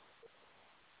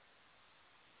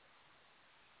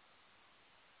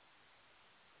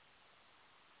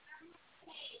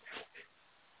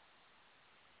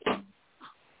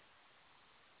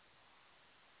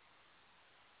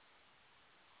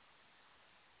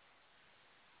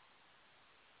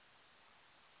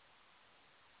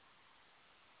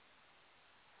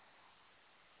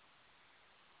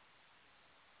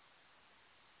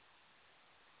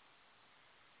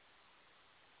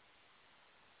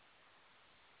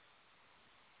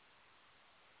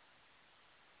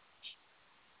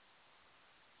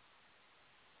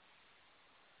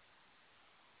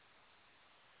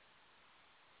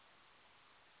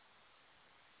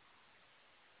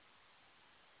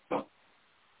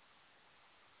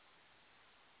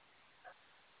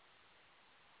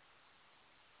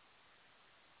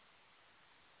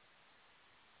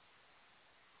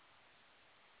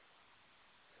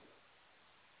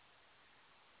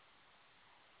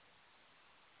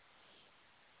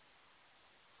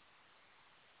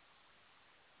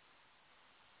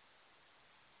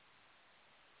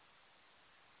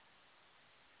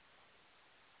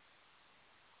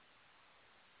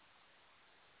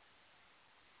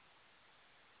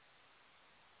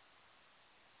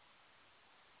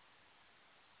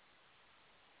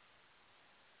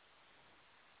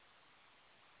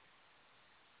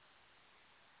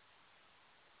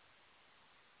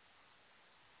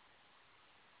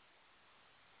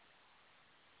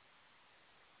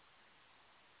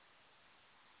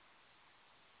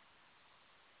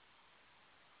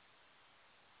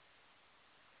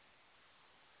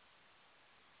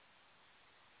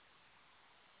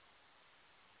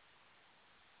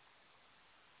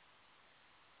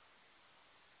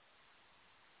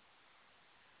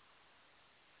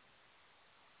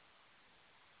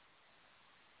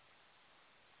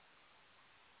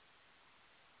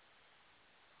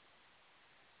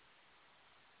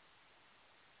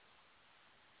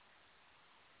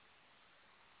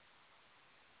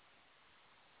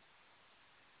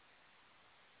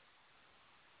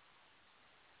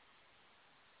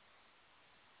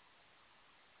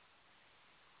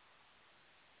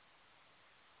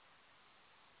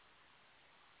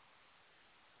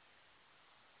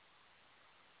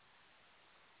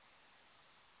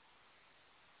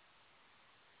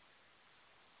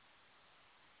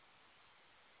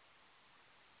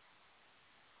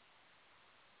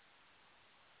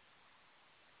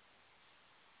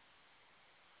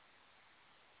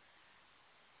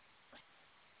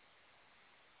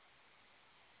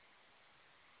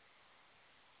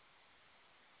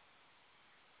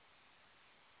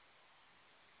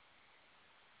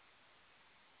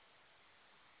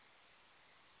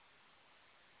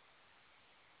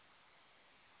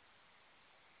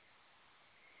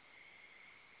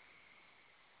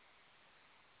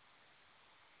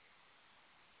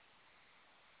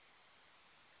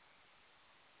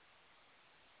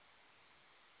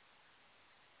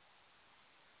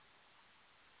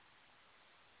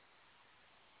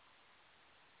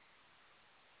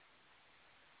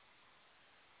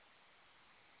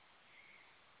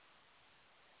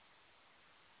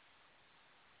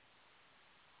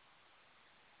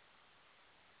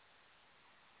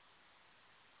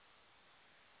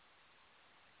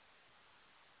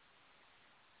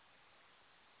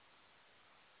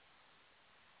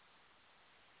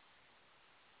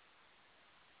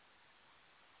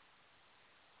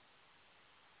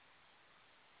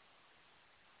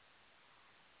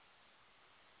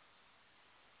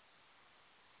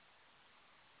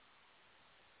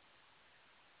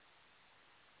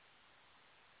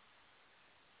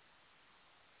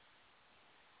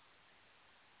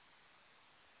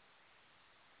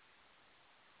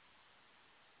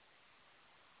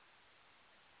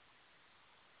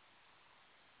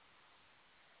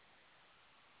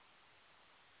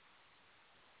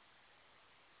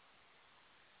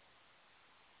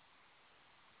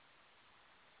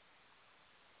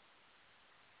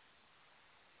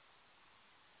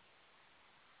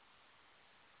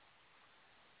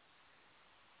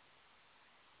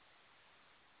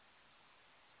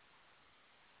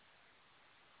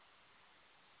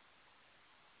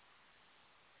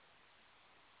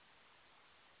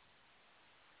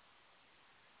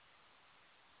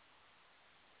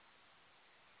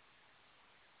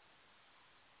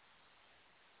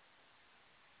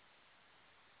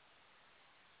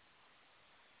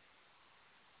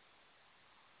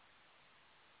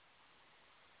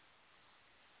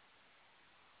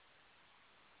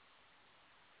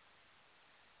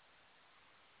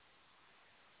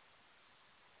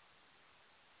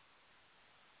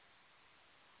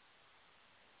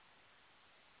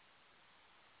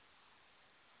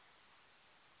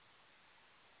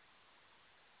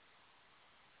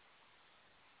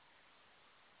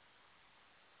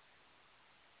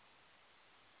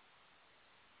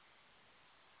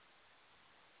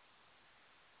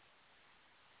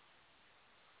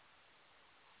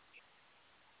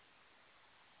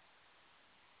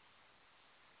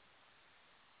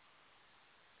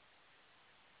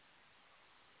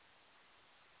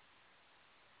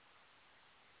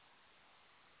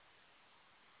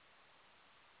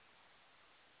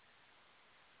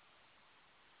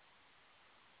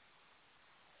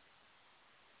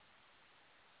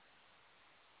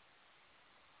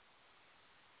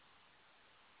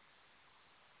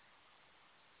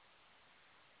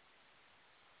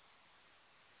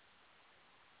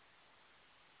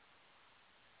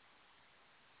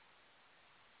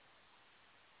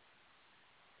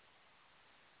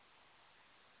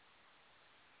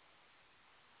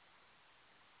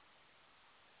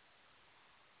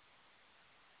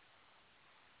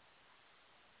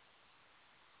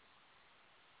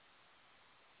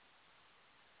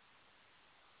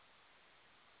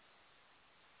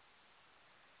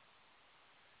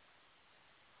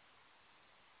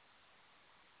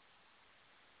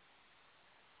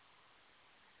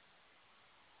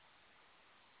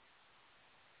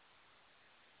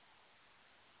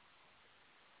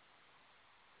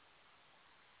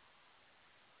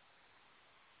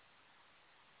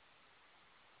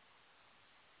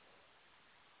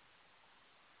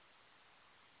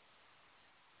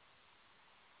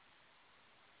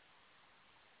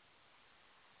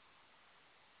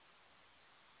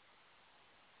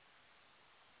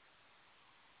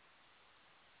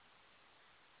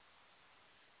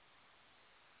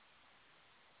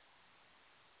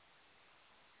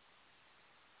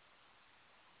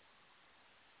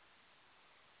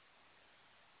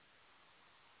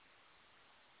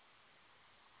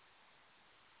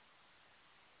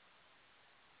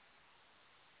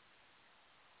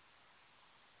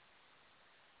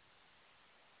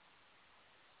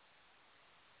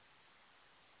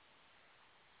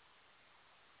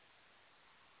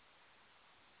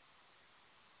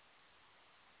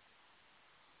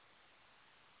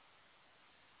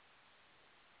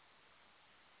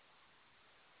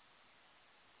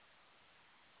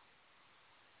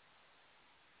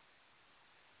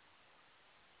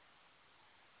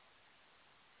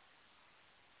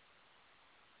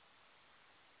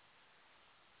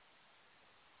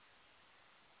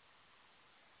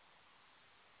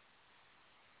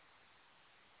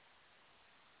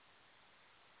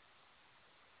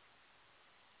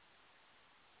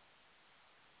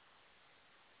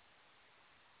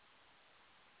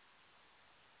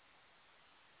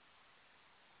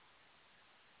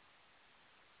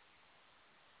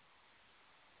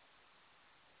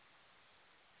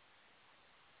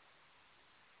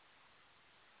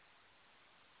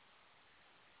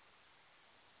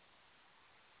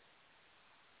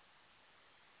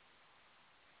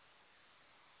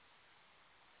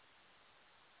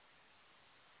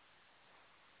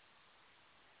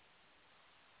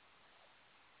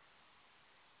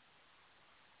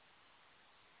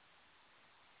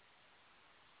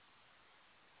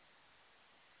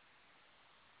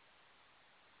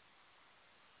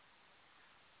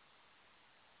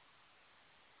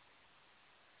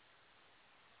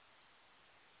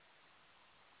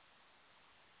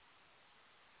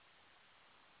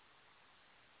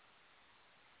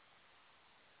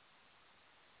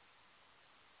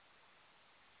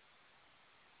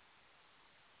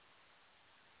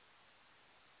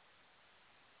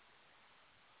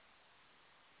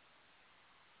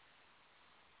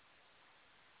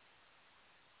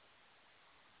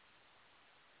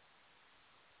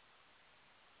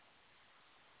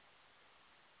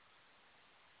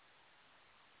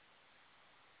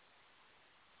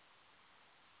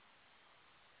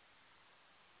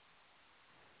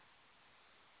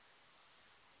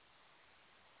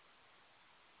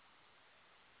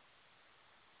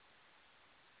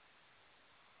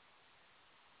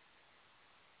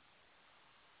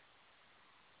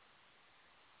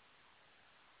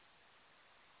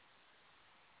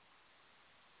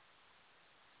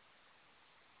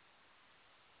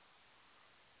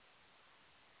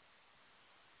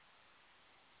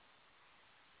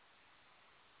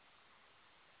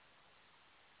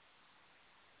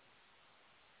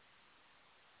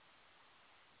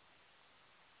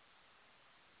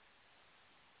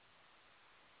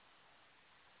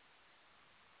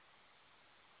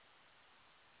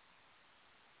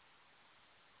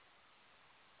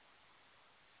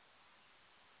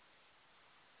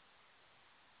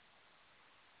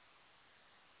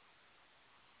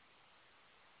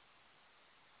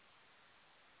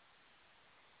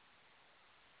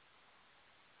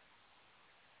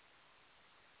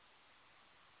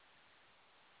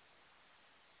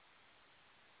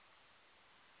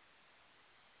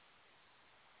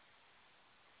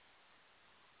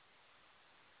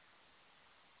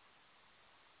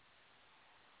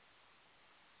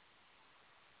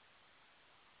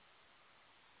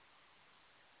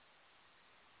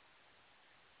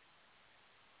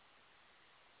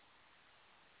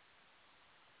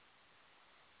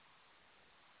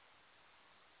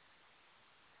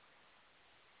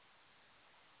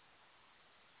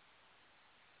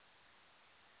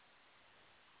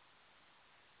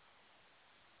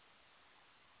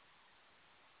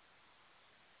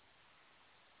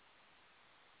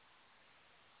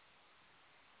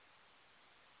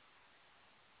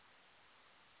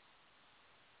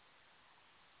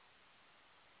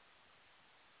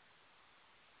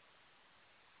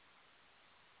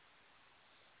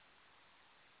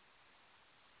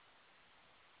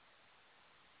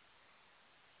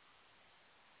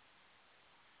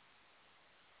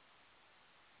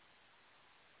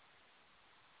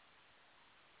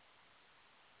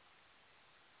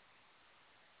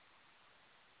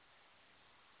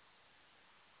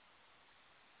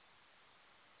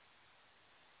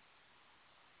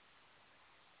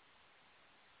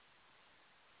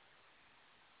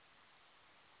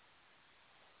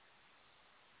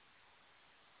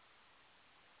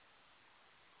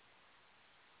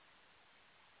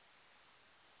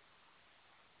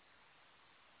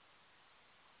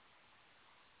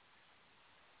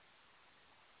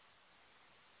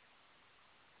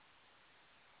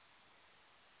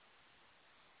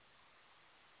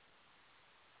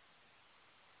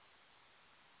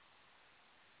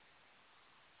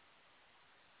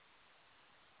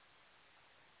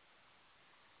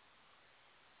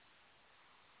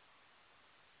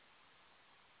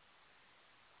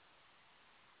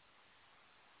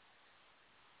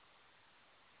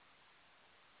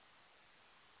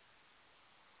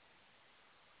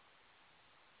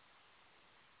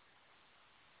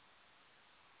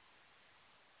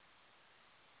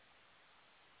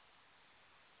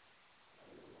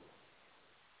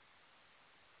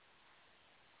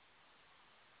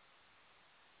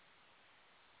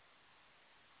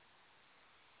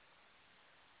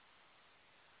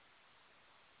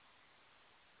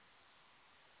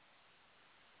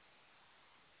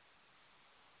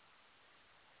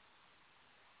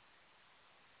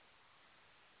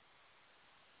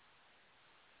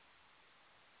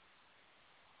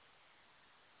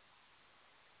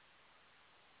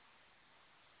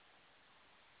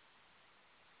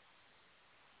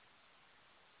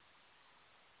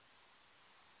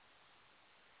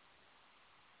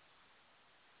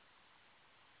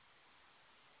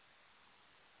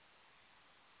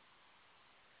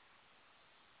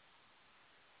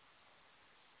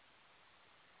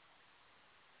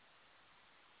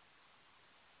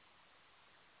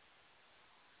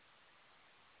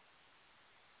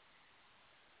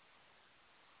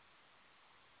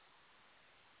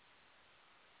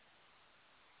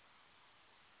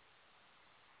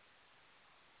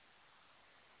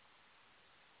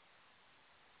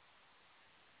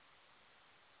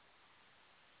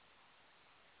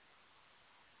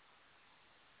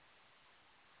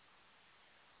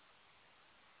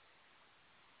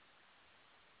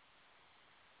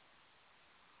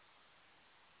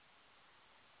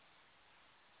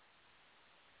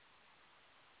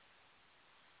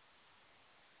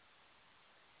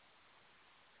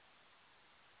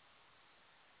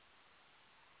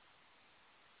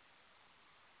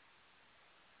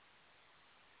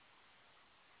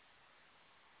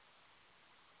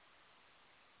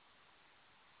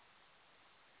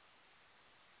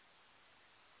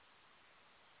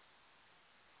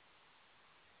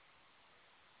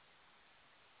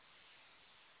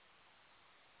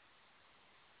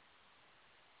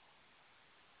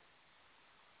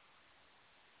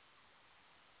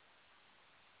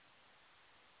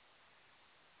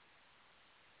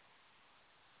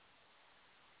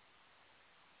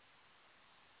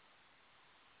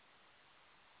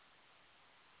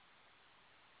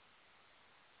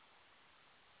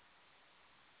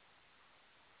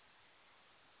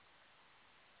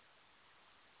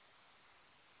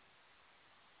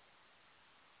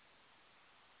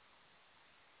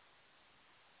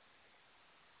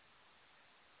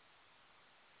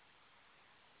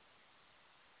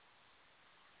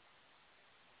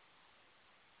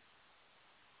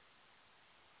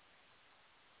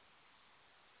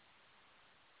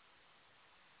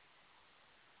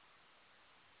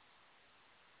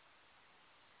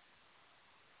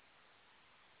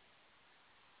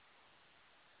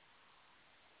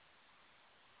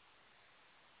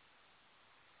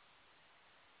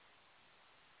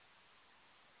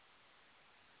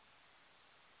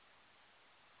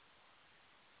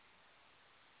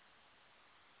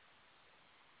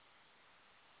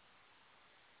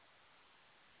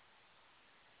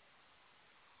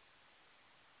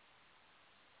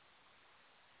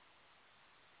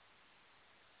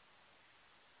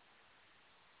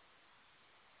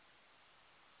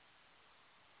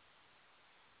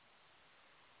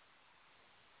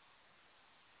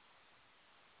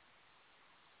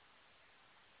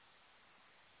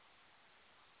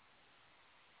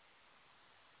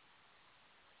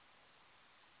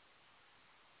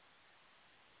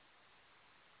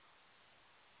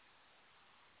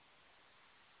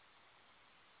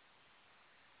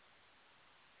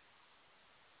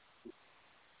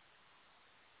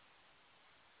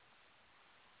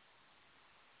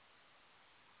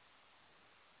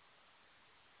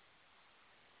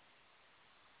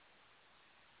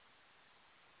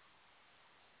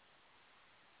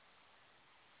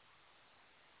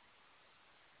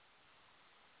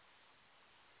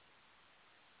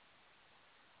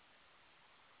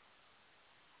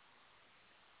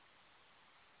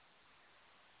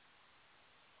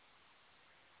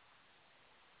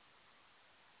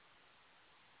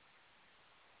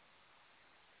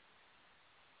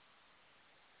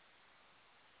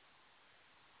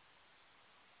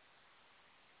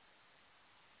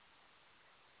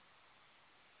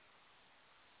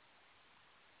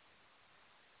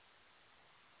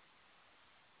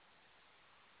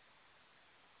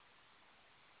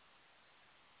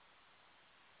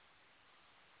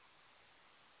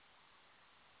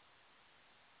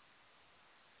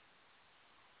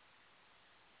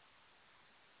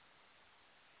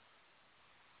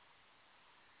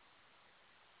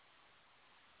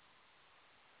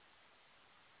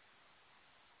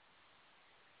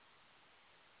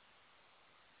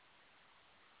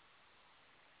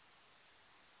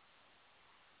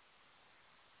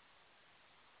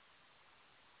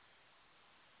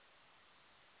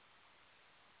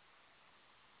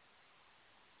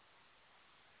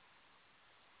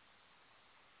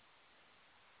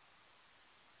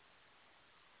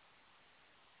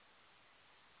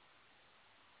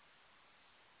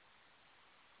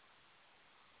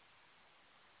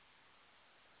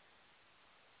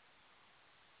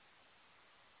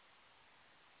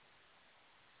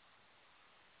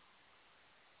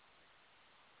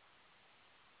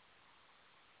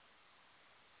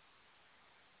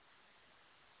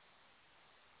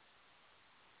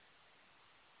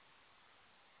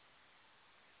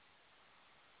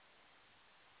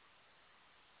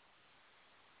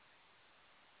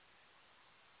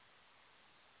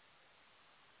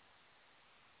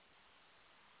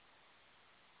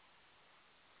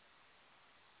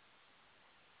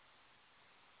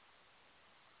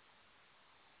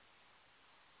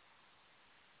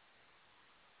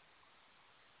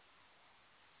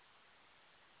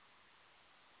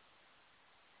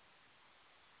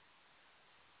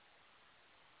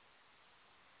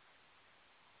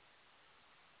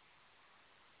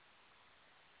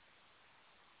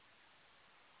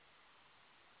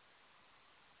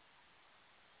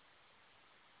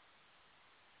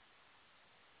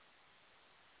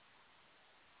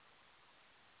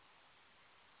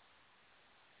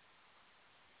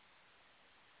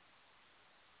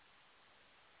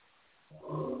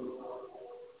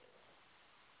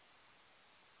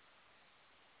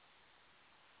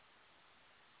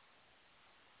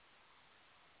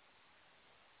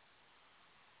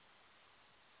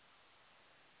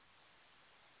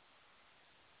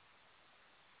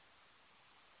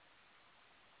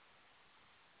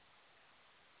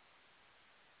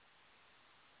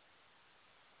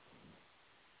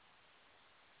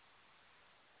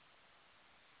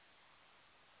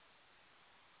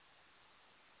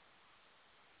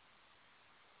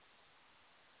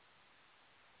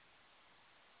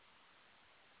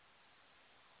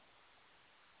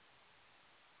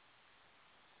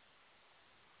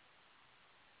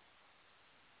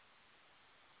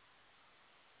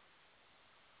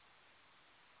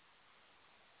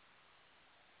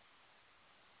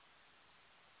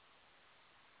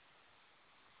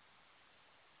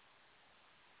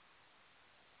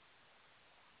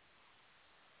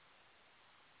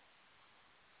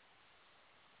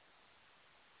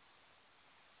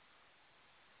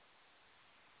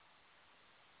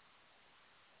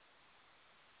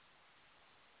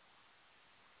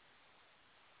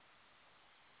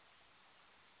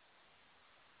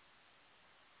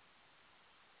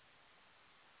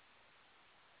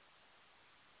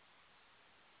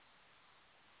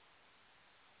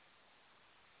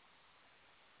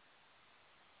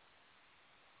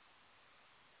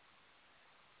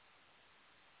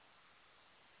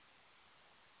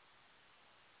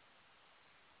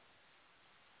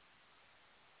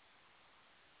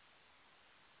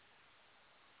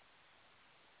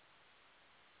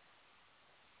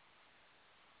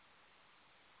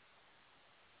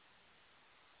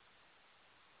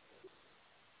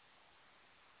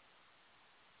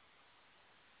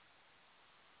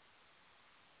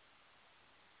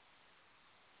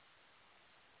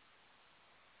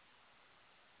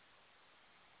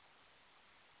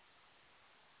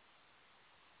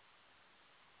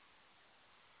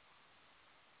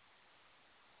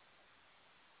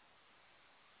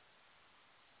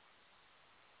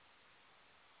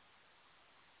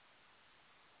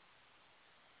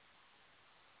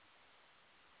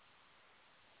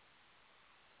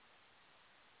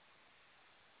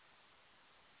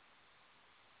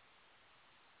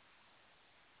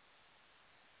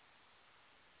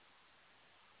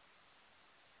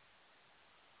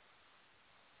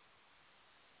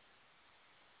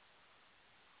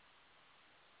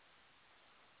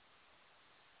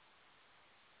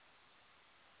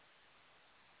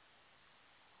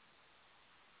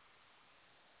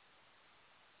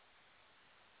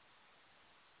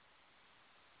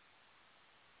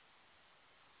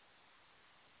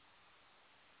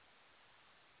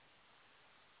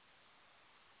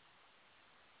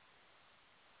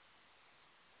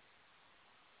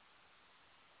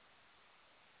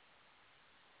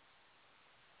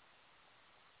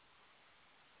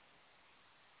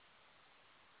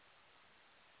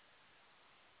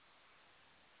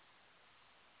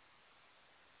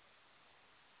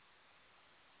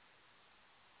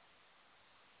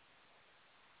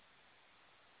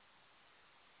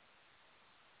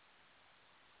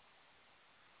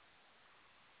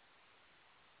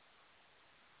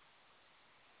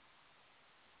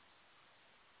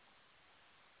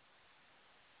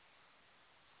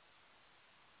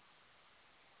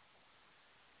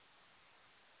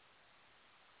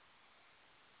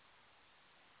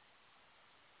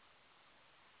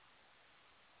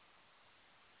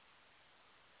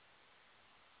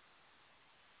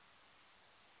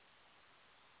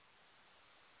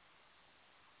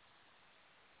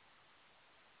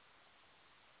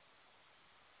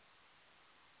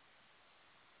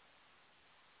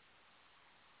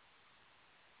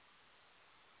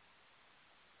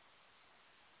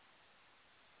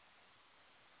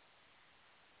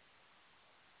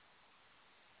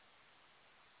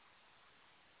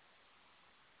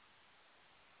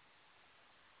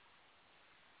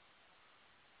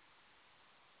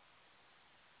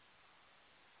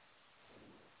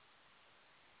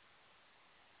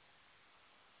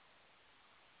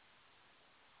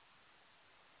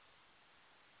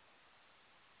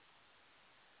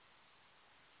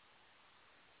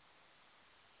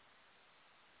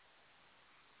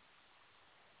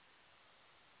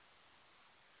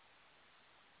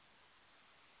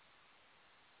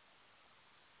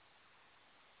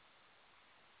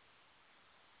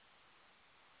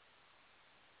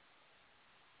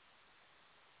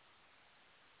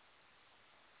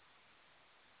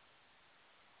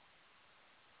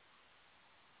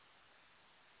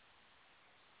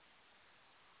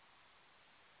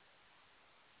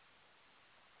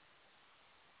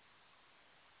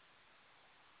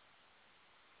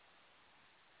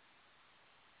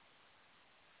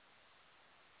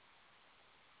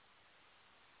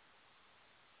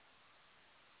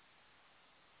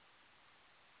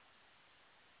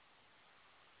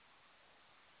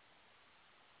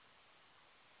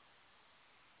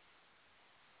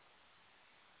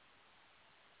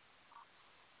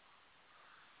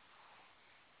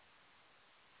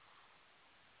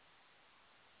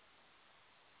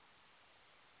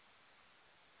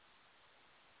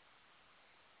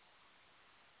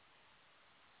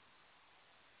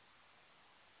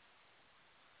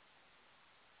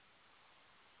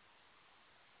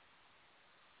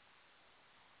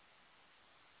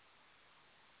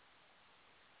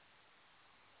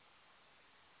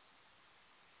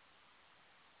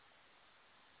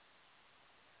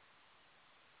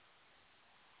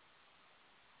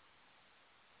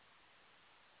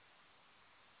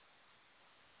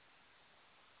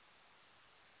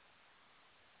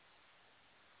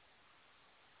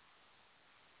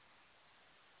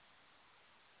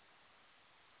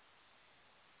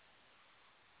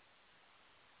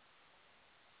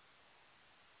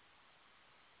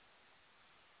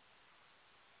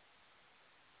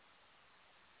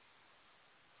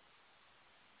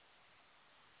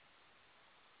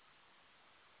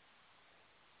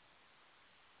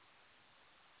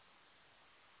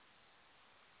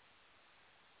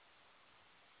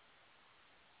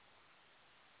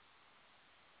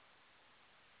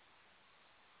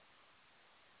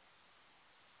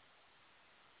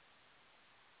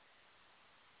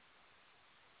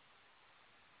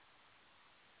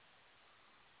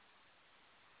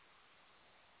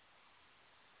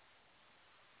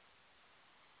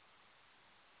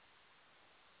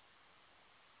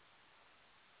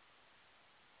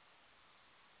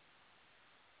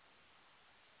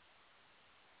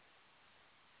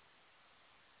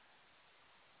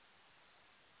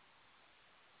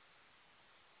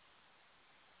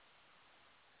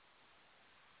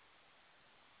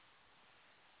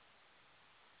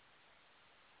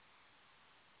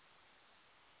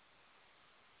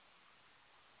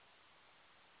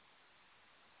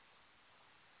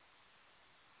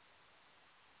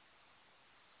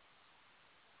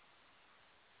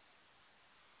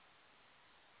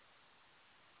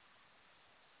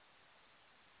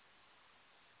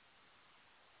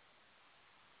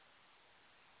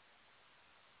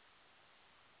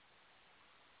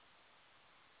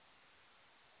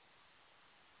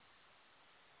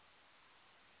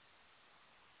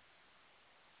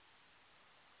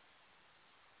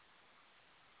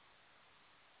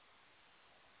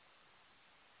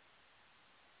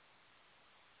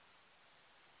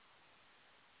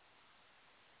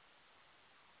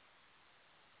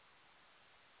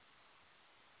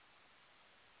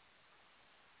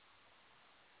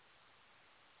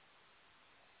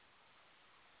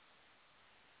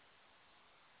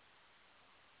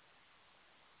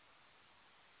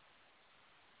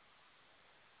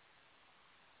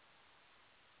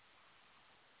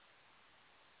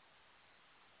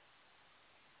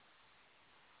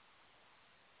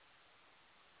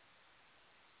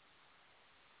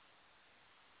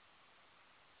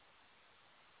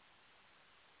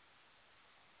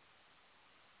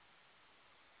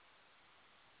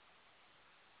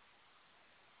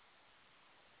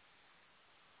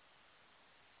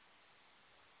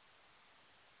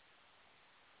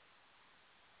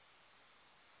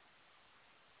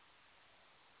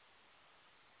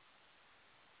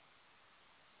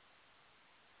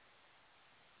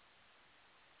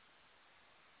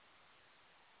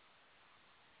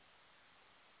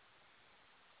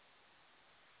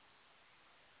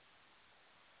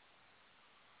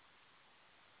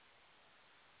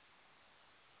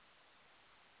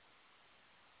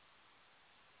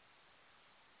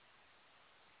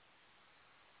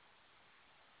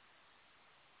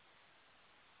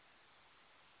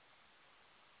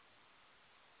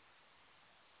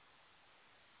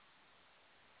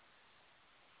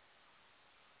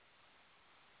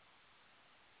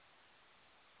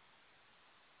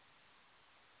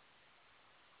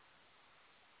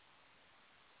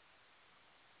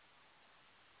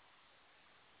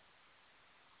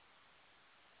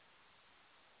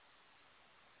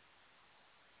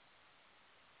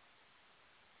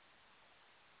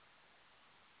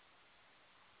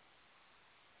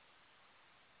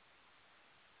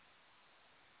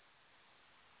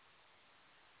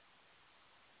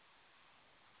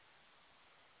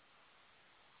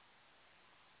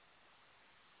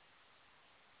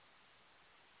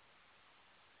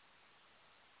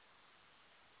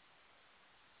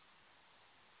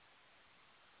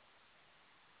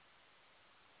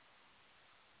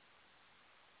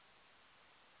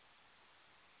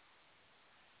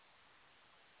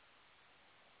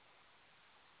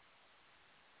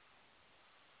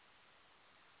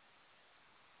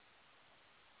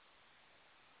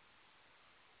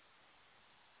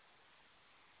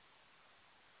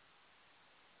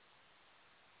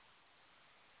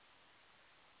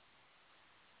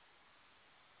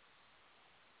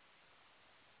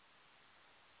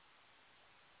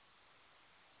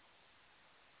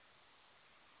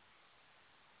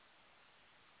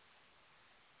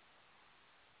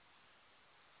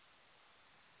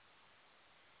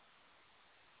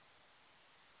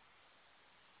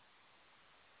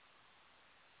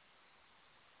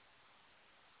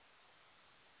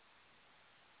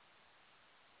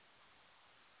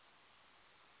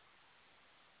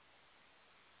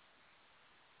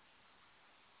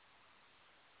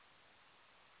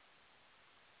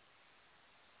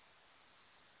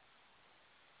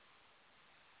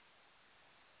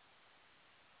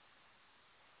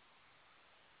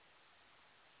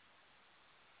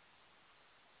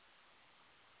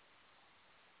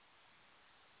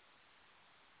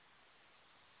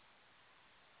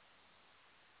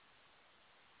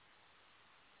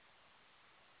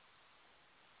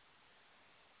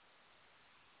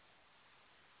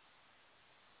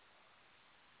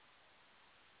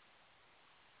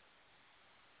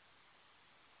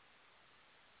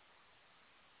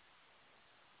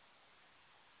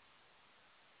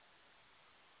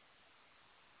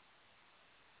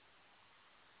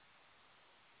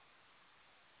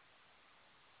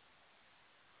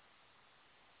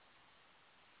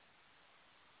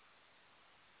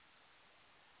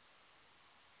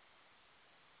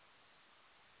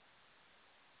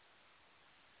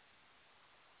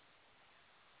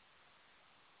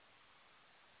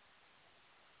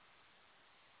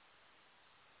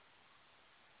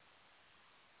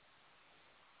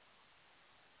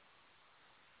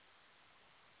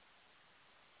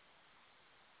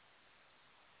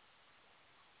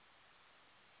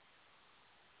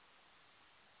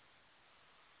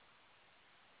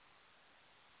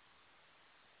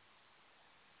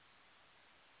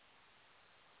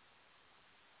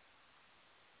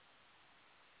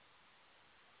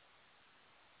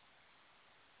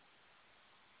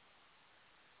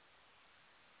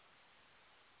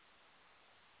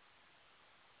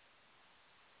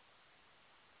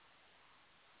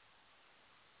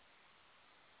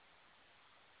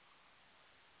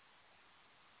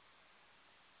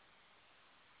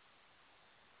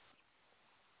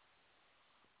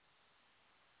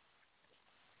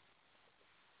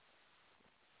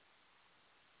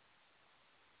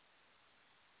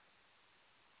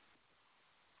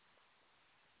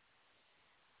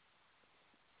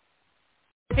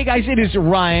 Hey guys, it is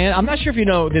Ryan. I'm not sure if you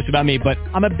know this about me, but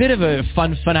I'm a bit of a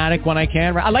fun fanatic when I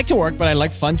can. I like to work, but I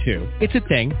like fun too. It's a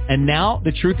thing. And now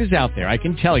the truth is out there. I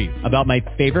can tell you about my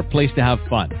favorite place to have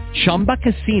fun. Chumba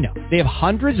Casino. They have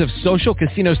hundreds of social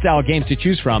casino style games to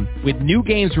choose from with new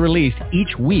games released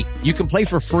each week. You can play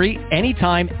for free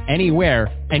anytime, anywhere.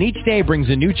 And each day brings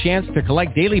a new chance to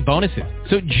collect daily bonuses.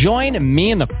 So join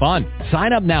me in the fun.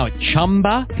 Sign up now at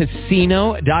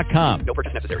ChumbaCasino.com. No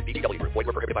purchase necessary. VGW Group. Void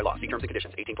where prohibited by law. See terms and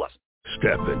conditions. 18+.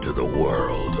 Step into the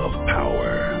world of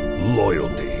power,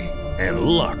 loyalty, and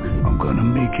luck. I'm going to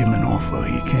make him an offer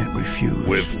he can't refuse.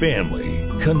 With family,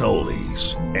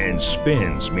 cannolis, and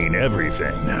spins mean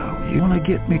everything. Now, you want to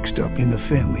get mixed up in the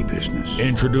family business.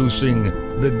 Introducing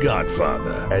The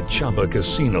Godfather at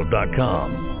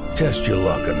ChumbaCasino.com. Test your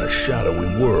luck in the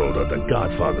shadowy world of The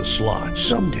Godfather slot.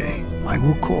 Someday, I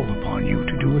will call upon you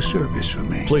to do a service for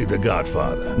me. Play The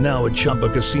Godfather, now at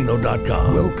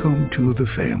ChumbaCasino.com. Welcome to the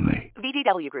family.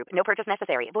 VGW Group. No purchase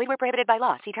necessary. Void where prohibited by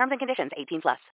law. See terms and conditions. 18+.